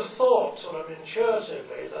I would have thought, sort of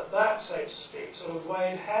intuitively, that, so to speak, sort of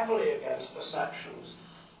weighed heavily against perceptions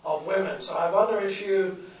of women. So I wonder if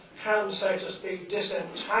you can, so to speak,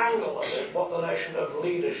 disentangle a bit what the notion of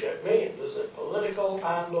leadership means. Is it political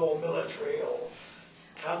and or military, or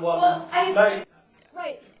can one make...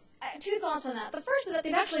 Right. Two thoughts on that. The first is that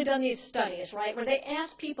they've actually done these studies, right, where they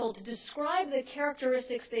ask people to describe the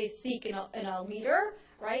characteristics they seek in a leader,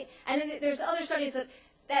 right? And then there's other studies that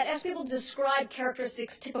ask people to describe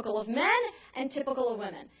characteristics typical of men and typical of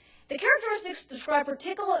women. The characteristics described for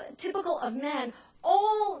typical of men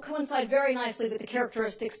all coincide very nicely with the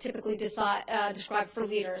characteristics typically described for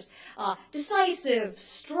leaders. Decisive,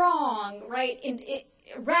 strong, right,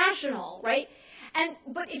 rational, right?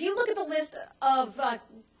 But if you look at the list of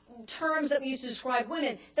terms that we use to describe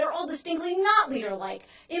women, they're all distinctly not leader-like.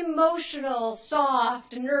 Emotional,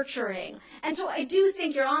 soft, nurturing. And so I do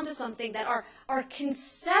think you're onto something, that our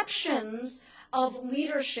conceptions of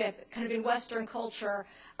leadership kind of in Western culture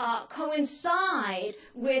coincide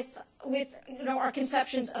with our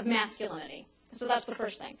conceptions of masculinity. So that's the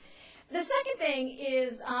first thing. The second thing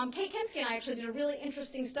is, Kate Kensky and I actually did a really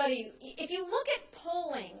interesting study. If you look at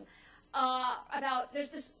polling,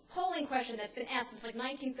 there's this polling question that's been asked since like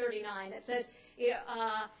 1939 that said, if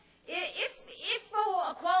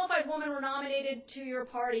a qualified woman were nominated to your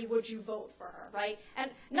party, would you vote for her, right?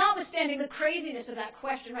 And notwithstanding the craziness of that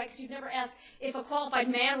question, right, because you'd never ask if a qualified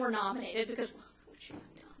man were nominated, because well, who would you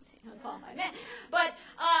nominate an unqualified man? But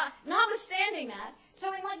notwithstanding that, so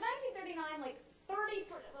in like 1939, like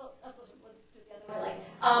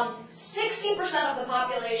 60% of the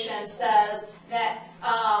population says that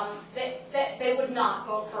they would not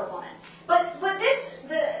vote for a woman. But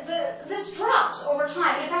this drops over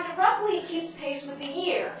time. In fact, it roughly keeps pace with the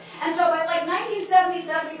year. And so by like 1970,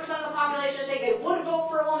 70% of the population say they would vote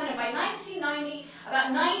for a woman, and by 1990,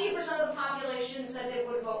 about 90% of the population said they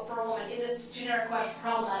would vote for a woman in this generic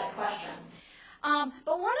problematic question.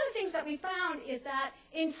 But one of the things that we found is that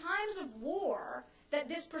in times of war, that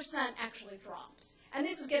this percent actually drops. And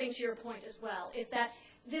this is getting to your point as well, is that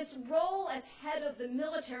this role as head of the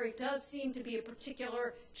military does seem to be a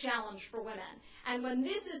particular challenge for women. And when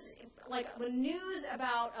this is, like, when news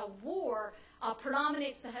about a war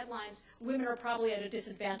predominates the headlines, women are probably at a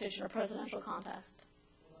disadvantage in a presidential context.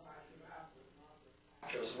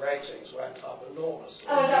 Actress ratings went up enormously.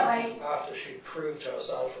 Oh, is that right? After she proved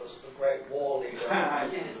herself as the great war leader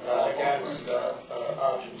against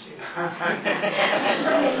Argentina.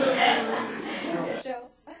 So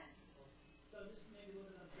this may be a little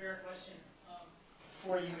bit unfair question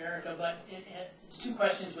for you, Erika, but it's two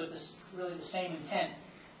questions with really the same intent.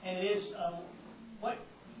 And it is what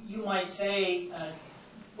you might say,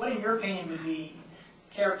 what in your opinion would be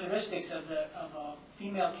characteristics of a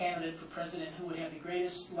female candidate for president who would have the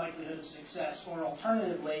greatest likelihood of success? Or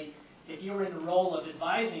alternatively, if you were in the role of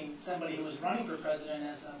advising somebody who was running for president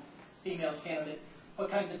as a female candidate, what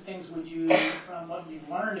kinds of things would you, from what you've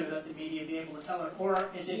learned about the media, be able to tell her? Or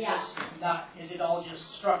is it just not, is it all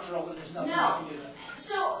just structural and there's nothing you can do with it?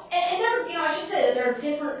 So, and there, I should say that there are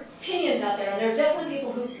different opinions out there, and there are definitely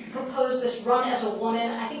people who propose this run as a woman.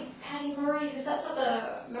 I think Patty Murray, because that's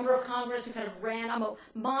a member of Congress who kind of ran, I'm a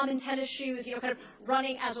mom in tennis shoes, kind of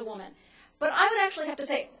running as a woman. But I would actually have to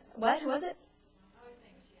say, what? Who was it? I was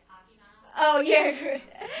saying, was she a hockey mom? Oh, yeah.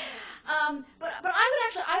 But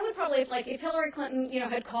I would probably, if Hillary Clinton,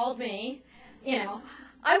 had called me,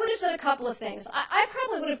 I would have said a couple of things. I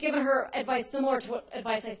probably would have given her advice similar to what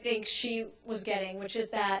advice I think she was getting, which is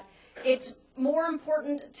that it's more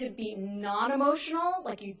important to be non-emotional,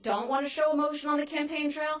 like you don't want to show emotion on the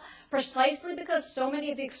campaign trail, precisely because so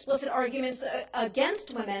many of the explicit arguments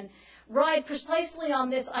against women ride precisely on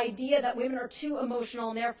this idea that women are too emotional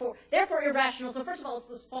and therefore irrational. So first of all, it's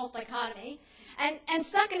this false dichotomy. And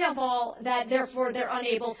second of all, that therefore they're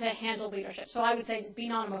unable to handle leadership. So I would say be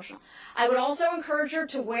non-emotional. I would also encourage her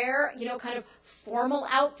to wear, kind of formal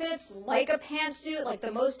outfits, like a pantsuit, like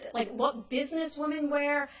what business women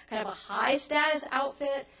wear, kind of a high status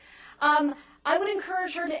outfit. I would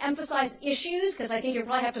encourage her to emphasize issues, because I think you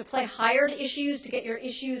probably have to play higher to issues to get your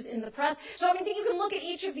issues in the press. So I think you can look at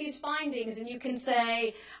each of these findings and you can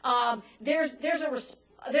say there's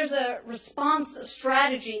a response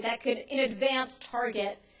strategy that could in advance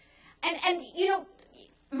target. And you know,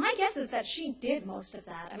 my guess is that she did most of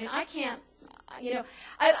that. I mean, I can't, you know,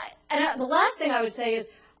 the last thing I would say is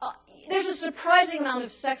there's a surprising amount of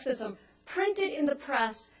sexism printed in the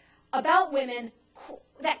press about women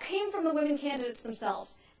that came from the women candidates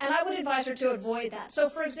themselves. And I would advise her to avoid that. So,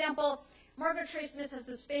 for example, Margaret Trace Smith has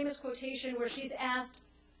this famous quotation where she's asked,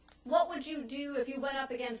 what would you do if you went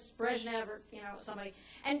up against Brezhnev or, you know, somebody?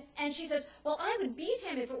 And she says, well, I would beat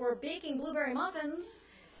him if it were baking blueberry muffins.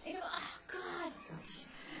 And you go, oh, God.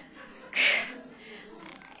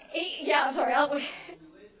 Yeah, I'm sorry.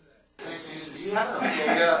 Do you have any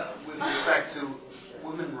data with respect to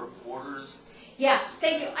women reporters? Yeah,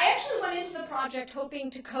 thank you. I actually went into the project hoping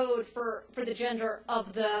to code for the gender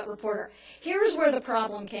of the reporter. Here's where the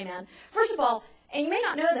problem came in. First of all, and you may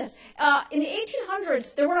not know this, in the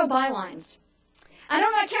 1800s, there were no bylines.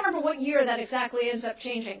 I can't remember what year that exactly ends up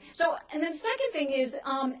changing. So, and then the second thing is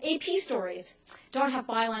AP stories don't have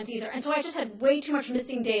bylines either. And so I just had way too much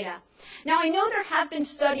missing data. Now, I know there have been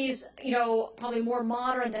studies, you know, probably more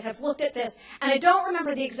modern that have looked at this, and I don't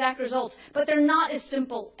remember the exact results, but they're not as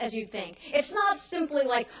simple as you'd think. It's not simply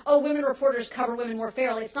like, oh, women reporters cover women more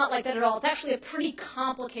fairly. It's not like that at all. It's actually a pretty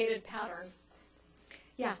complicated pattern.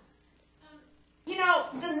 Yeah. You know,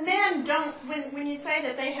 the men don't, when you say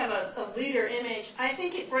that they have a leader image, I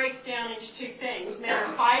think it breaks down into two things. Men are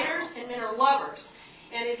fighters and men are lovers.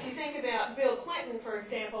 And if you think about Bill Clinton, for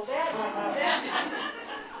example, that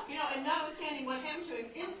you know, and notwithstanding what happened to him,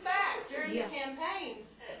 in fact, during the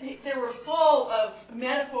campaigns, they were full of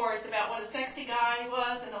metaphors about what a sexy guy he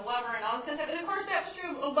was and a lover and all this kind of stuff. And of course, that was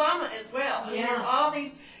true of Obama as well. Yeah. There's all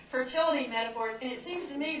these fertility metaphors, and it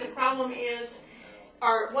seems to me the problem is,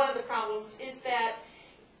 or one of the problems is that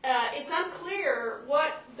it's unclear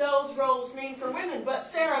what those roles mean for women. But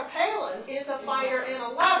Sarah Palin is a fighter and a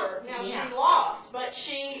lover. Now, she lost, but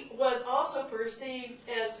she was also perceived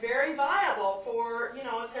as very viable for, you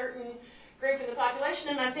know, a certain group in the population.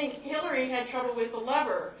 And I think Hillary had trouble with the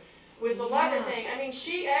lover, lover thing. I mean,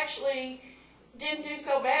 she actually didn't do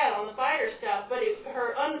so bad on the fighter stuff, but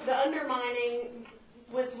the undermining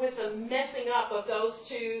was with the messing up of those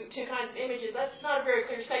two kinds of images. That's not a very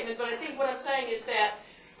clear statement, but I think what I'm saying is that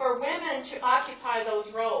for women to occupy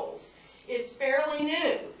those roles is fairly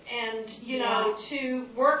new, and you know, to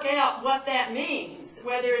work out what that means,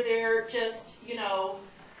 whether they're just, you know,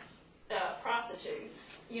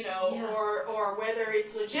 prostitutes, you know, or whether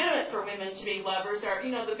it's legitimate for women to be lovers, or,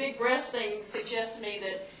 you know, the big breast thing suggests to me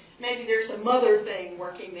that maybe there's a mother thing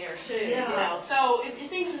working there too, you know. So it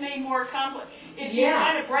seems to me more complex. If you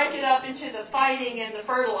kind of break it up into the fighting and the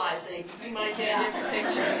fertilizing, you might get different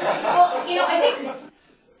pictures. Well, you know, I think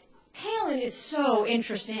Palin is so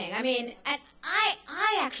interesting. I mean, and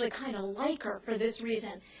I actually kind of like her for this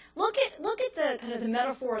reason. Look at the kind of the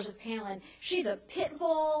metaphors of Palin. She's a pit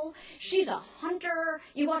bull. She's a hunter.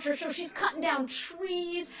 You watch her show. She's cutting down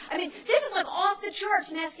trees. I mean, this is like off the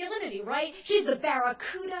charts masculinity, right? She's the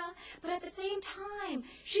barracuda, but at the same time,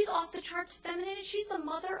 she's off the charts feminine. She's the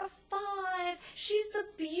mother of 5. She's the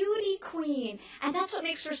beauty queen, and that's what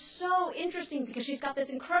makes her so interesting, because she's got this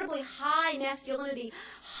incredibly high masculinity,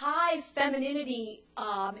 high femininity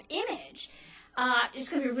image. It's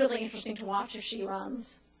going to be really interesting to watch if she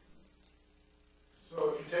runs.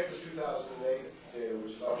 So if you take the 2008 data,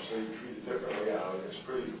 which is obviously treated differently out, it's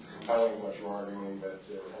pretty compelling what you're arguing, that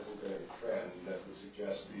there hasn't been a trend that would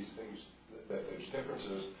suggest these things, that there's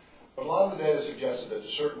differences. But a lot of the data suggested that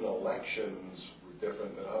certain elections were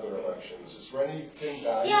different than other elections. Is there anything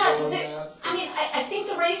valuable in that? I mean, I think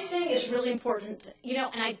the race thing is really important, you know,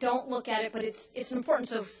 and I don't look at it, but it's important.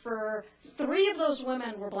 So for 3 of those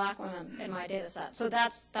women were black women in my data set. So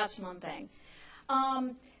that's one thing.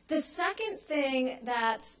 The second thing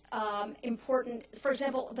that's important, for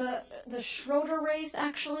example, the Schroeder race,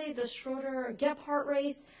 actually, the Schroeder-Gephardt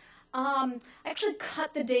race, I actually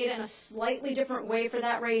cut the data in a slightly different way for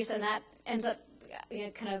that race, and that ends up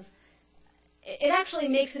kind of, it actually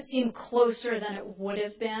makes it seem closer than it would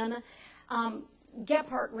have been.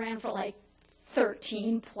 Gephardt ran for like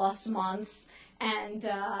 13 plus months, and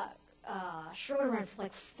Schroeder ran for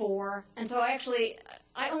like 4, and so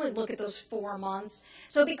I only look at those 4 months.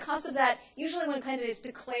 So because of that, usually when candidates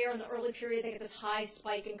declare in the early period, they get this high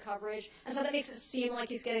spike in coverage, and so that makes it seem like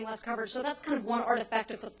he's getting less coverage. So that's kind of one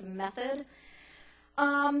artifact of the method.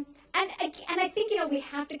 And I think, you know, we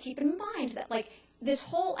have to keep in mind that, like, this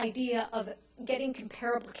whole idea of getting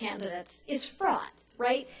comparable candidates is fraught,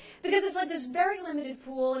 right? Because it's like this very limited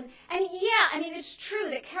pool, and yeah, I mean, it's true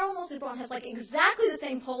that Carol Moseley Braun has like exactly the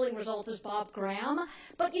same polling results as Bob Graham,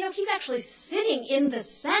 but, you know, he's actually sitting in the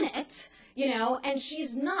Senate, you know, and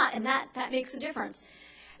she's not, and that makes a difference.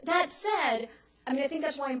 That said, I mean, I think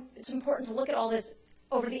that's why it's important to look at all this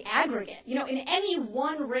over the aggregate. You know, in any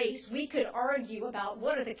one race, we could argue about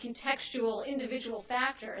what are the contextual individual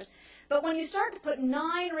factors. But when you start to put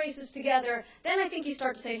 9 races together, then I think you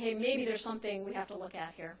start to say, hey, maybe there's something we have to look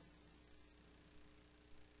at here.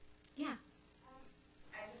 Yeah.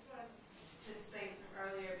 I just wanted to just say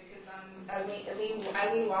from earlier, because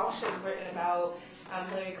Eileen Walsh has written about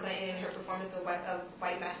Hillary Clinton and her performance of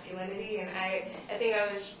white masculinity, and I think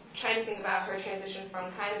I was trying to think about her transition from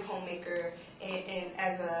kind of homemaker and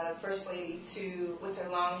as a first lady to with her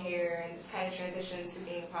long hair, and this kind of transition to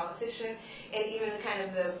being a politician, and even kind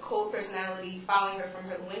of the cold personality following her from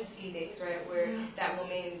her Lewinsky days, right, where that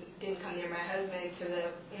woman didn't come near my husband, to the,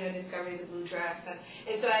 you know, discovery of the blue dress,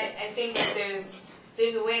 and so I think that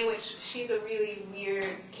there's a way in which she's a really weird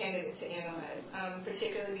candidate to analyze,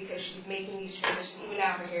 particularly because she's making these transitions. Even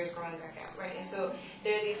now her hair is growing back out, right? And so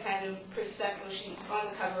there are these kind of perceptual, she's on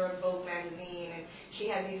the cover of Vogue magazine, and she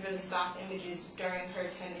has these really soft images during her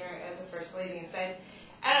tenure as a first lady. And so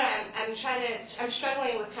I don't know, I'm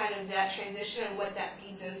struggling with kind of that transition and what that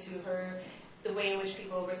feeds into her, the way in which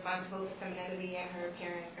people respond to both her femininity and her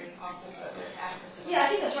appearance and all sorts of other aspects of her. Yeah, I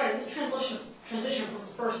think that's right. This transition from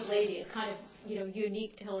first lady is kind of, you know,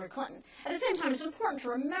 unique to Hillary Clinton. At the same time, it's important to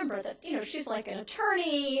remember that, you know, she's like an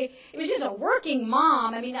attorney. I mean, she's a working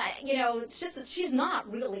mom. I mean, you know, it's just that she's not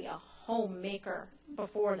really a homemaker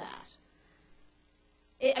before that.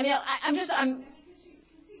 I'm Because she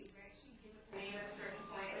concedes, right? She gives up her name at a certain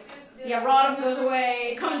point. Yeah, Rodham goes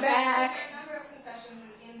away, comes back. There are a number of concessions,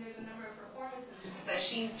 and there's a number of performances that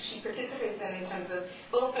she participates in terms of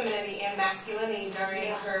both femininity and masculinity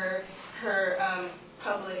during her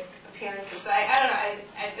public appearances. So I don't know,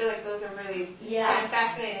 I feel like those are really kind of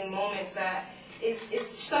fascinating moments that it's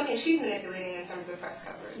something she's manipulating in terms of press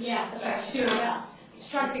coverage. Yeah, that's right. She's doing her best. She's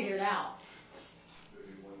trying to figure it out.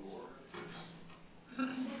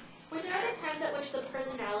 Were there other times at which the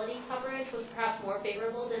personality coverage was perhaps more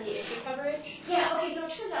favorable than the issue coverage? Yeah, okay, so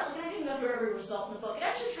it turns out, like, I didn't go through every result in the book. It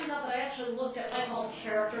actually turns out that I actually looked at what I called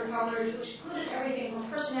character coverage, which included everything from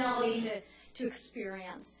personality to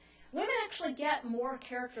experience. Women actually get more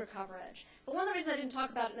character coverage. But one of the reasons I didn't talk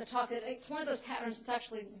about it in the talk is it's one of those patterns that's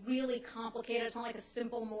actually really complicated. It's not like a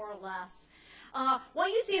simple more or less. What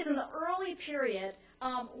you see is in the early period,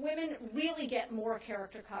 women really get more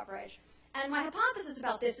character coverage. And my hypothesis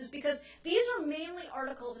about this is because these are mainly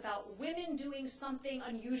articles about women doing something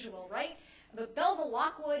unusual, right? But Belva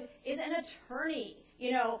Lockwood is an attorney.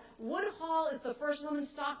 You know, Woodhull is the first woman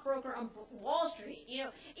stockbroker on Wall Street. You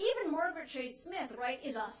know, even Margaret Chase Smith, right,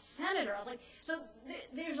 is a senator. Like, so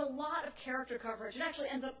there's a lot of character coverage. It actually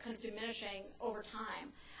ends up kind of diminishing over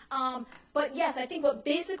time. But yes, I think what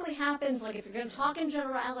basically happens, like if you're going to talk in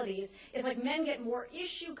generalities, is like men get more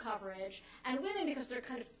issue coverage, and women, because they're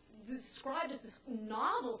kind of described as this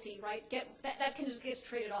novelty, right, that can just get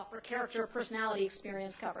traded off for character, personality,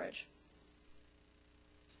 experience coverage.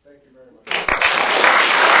 Thank you very much.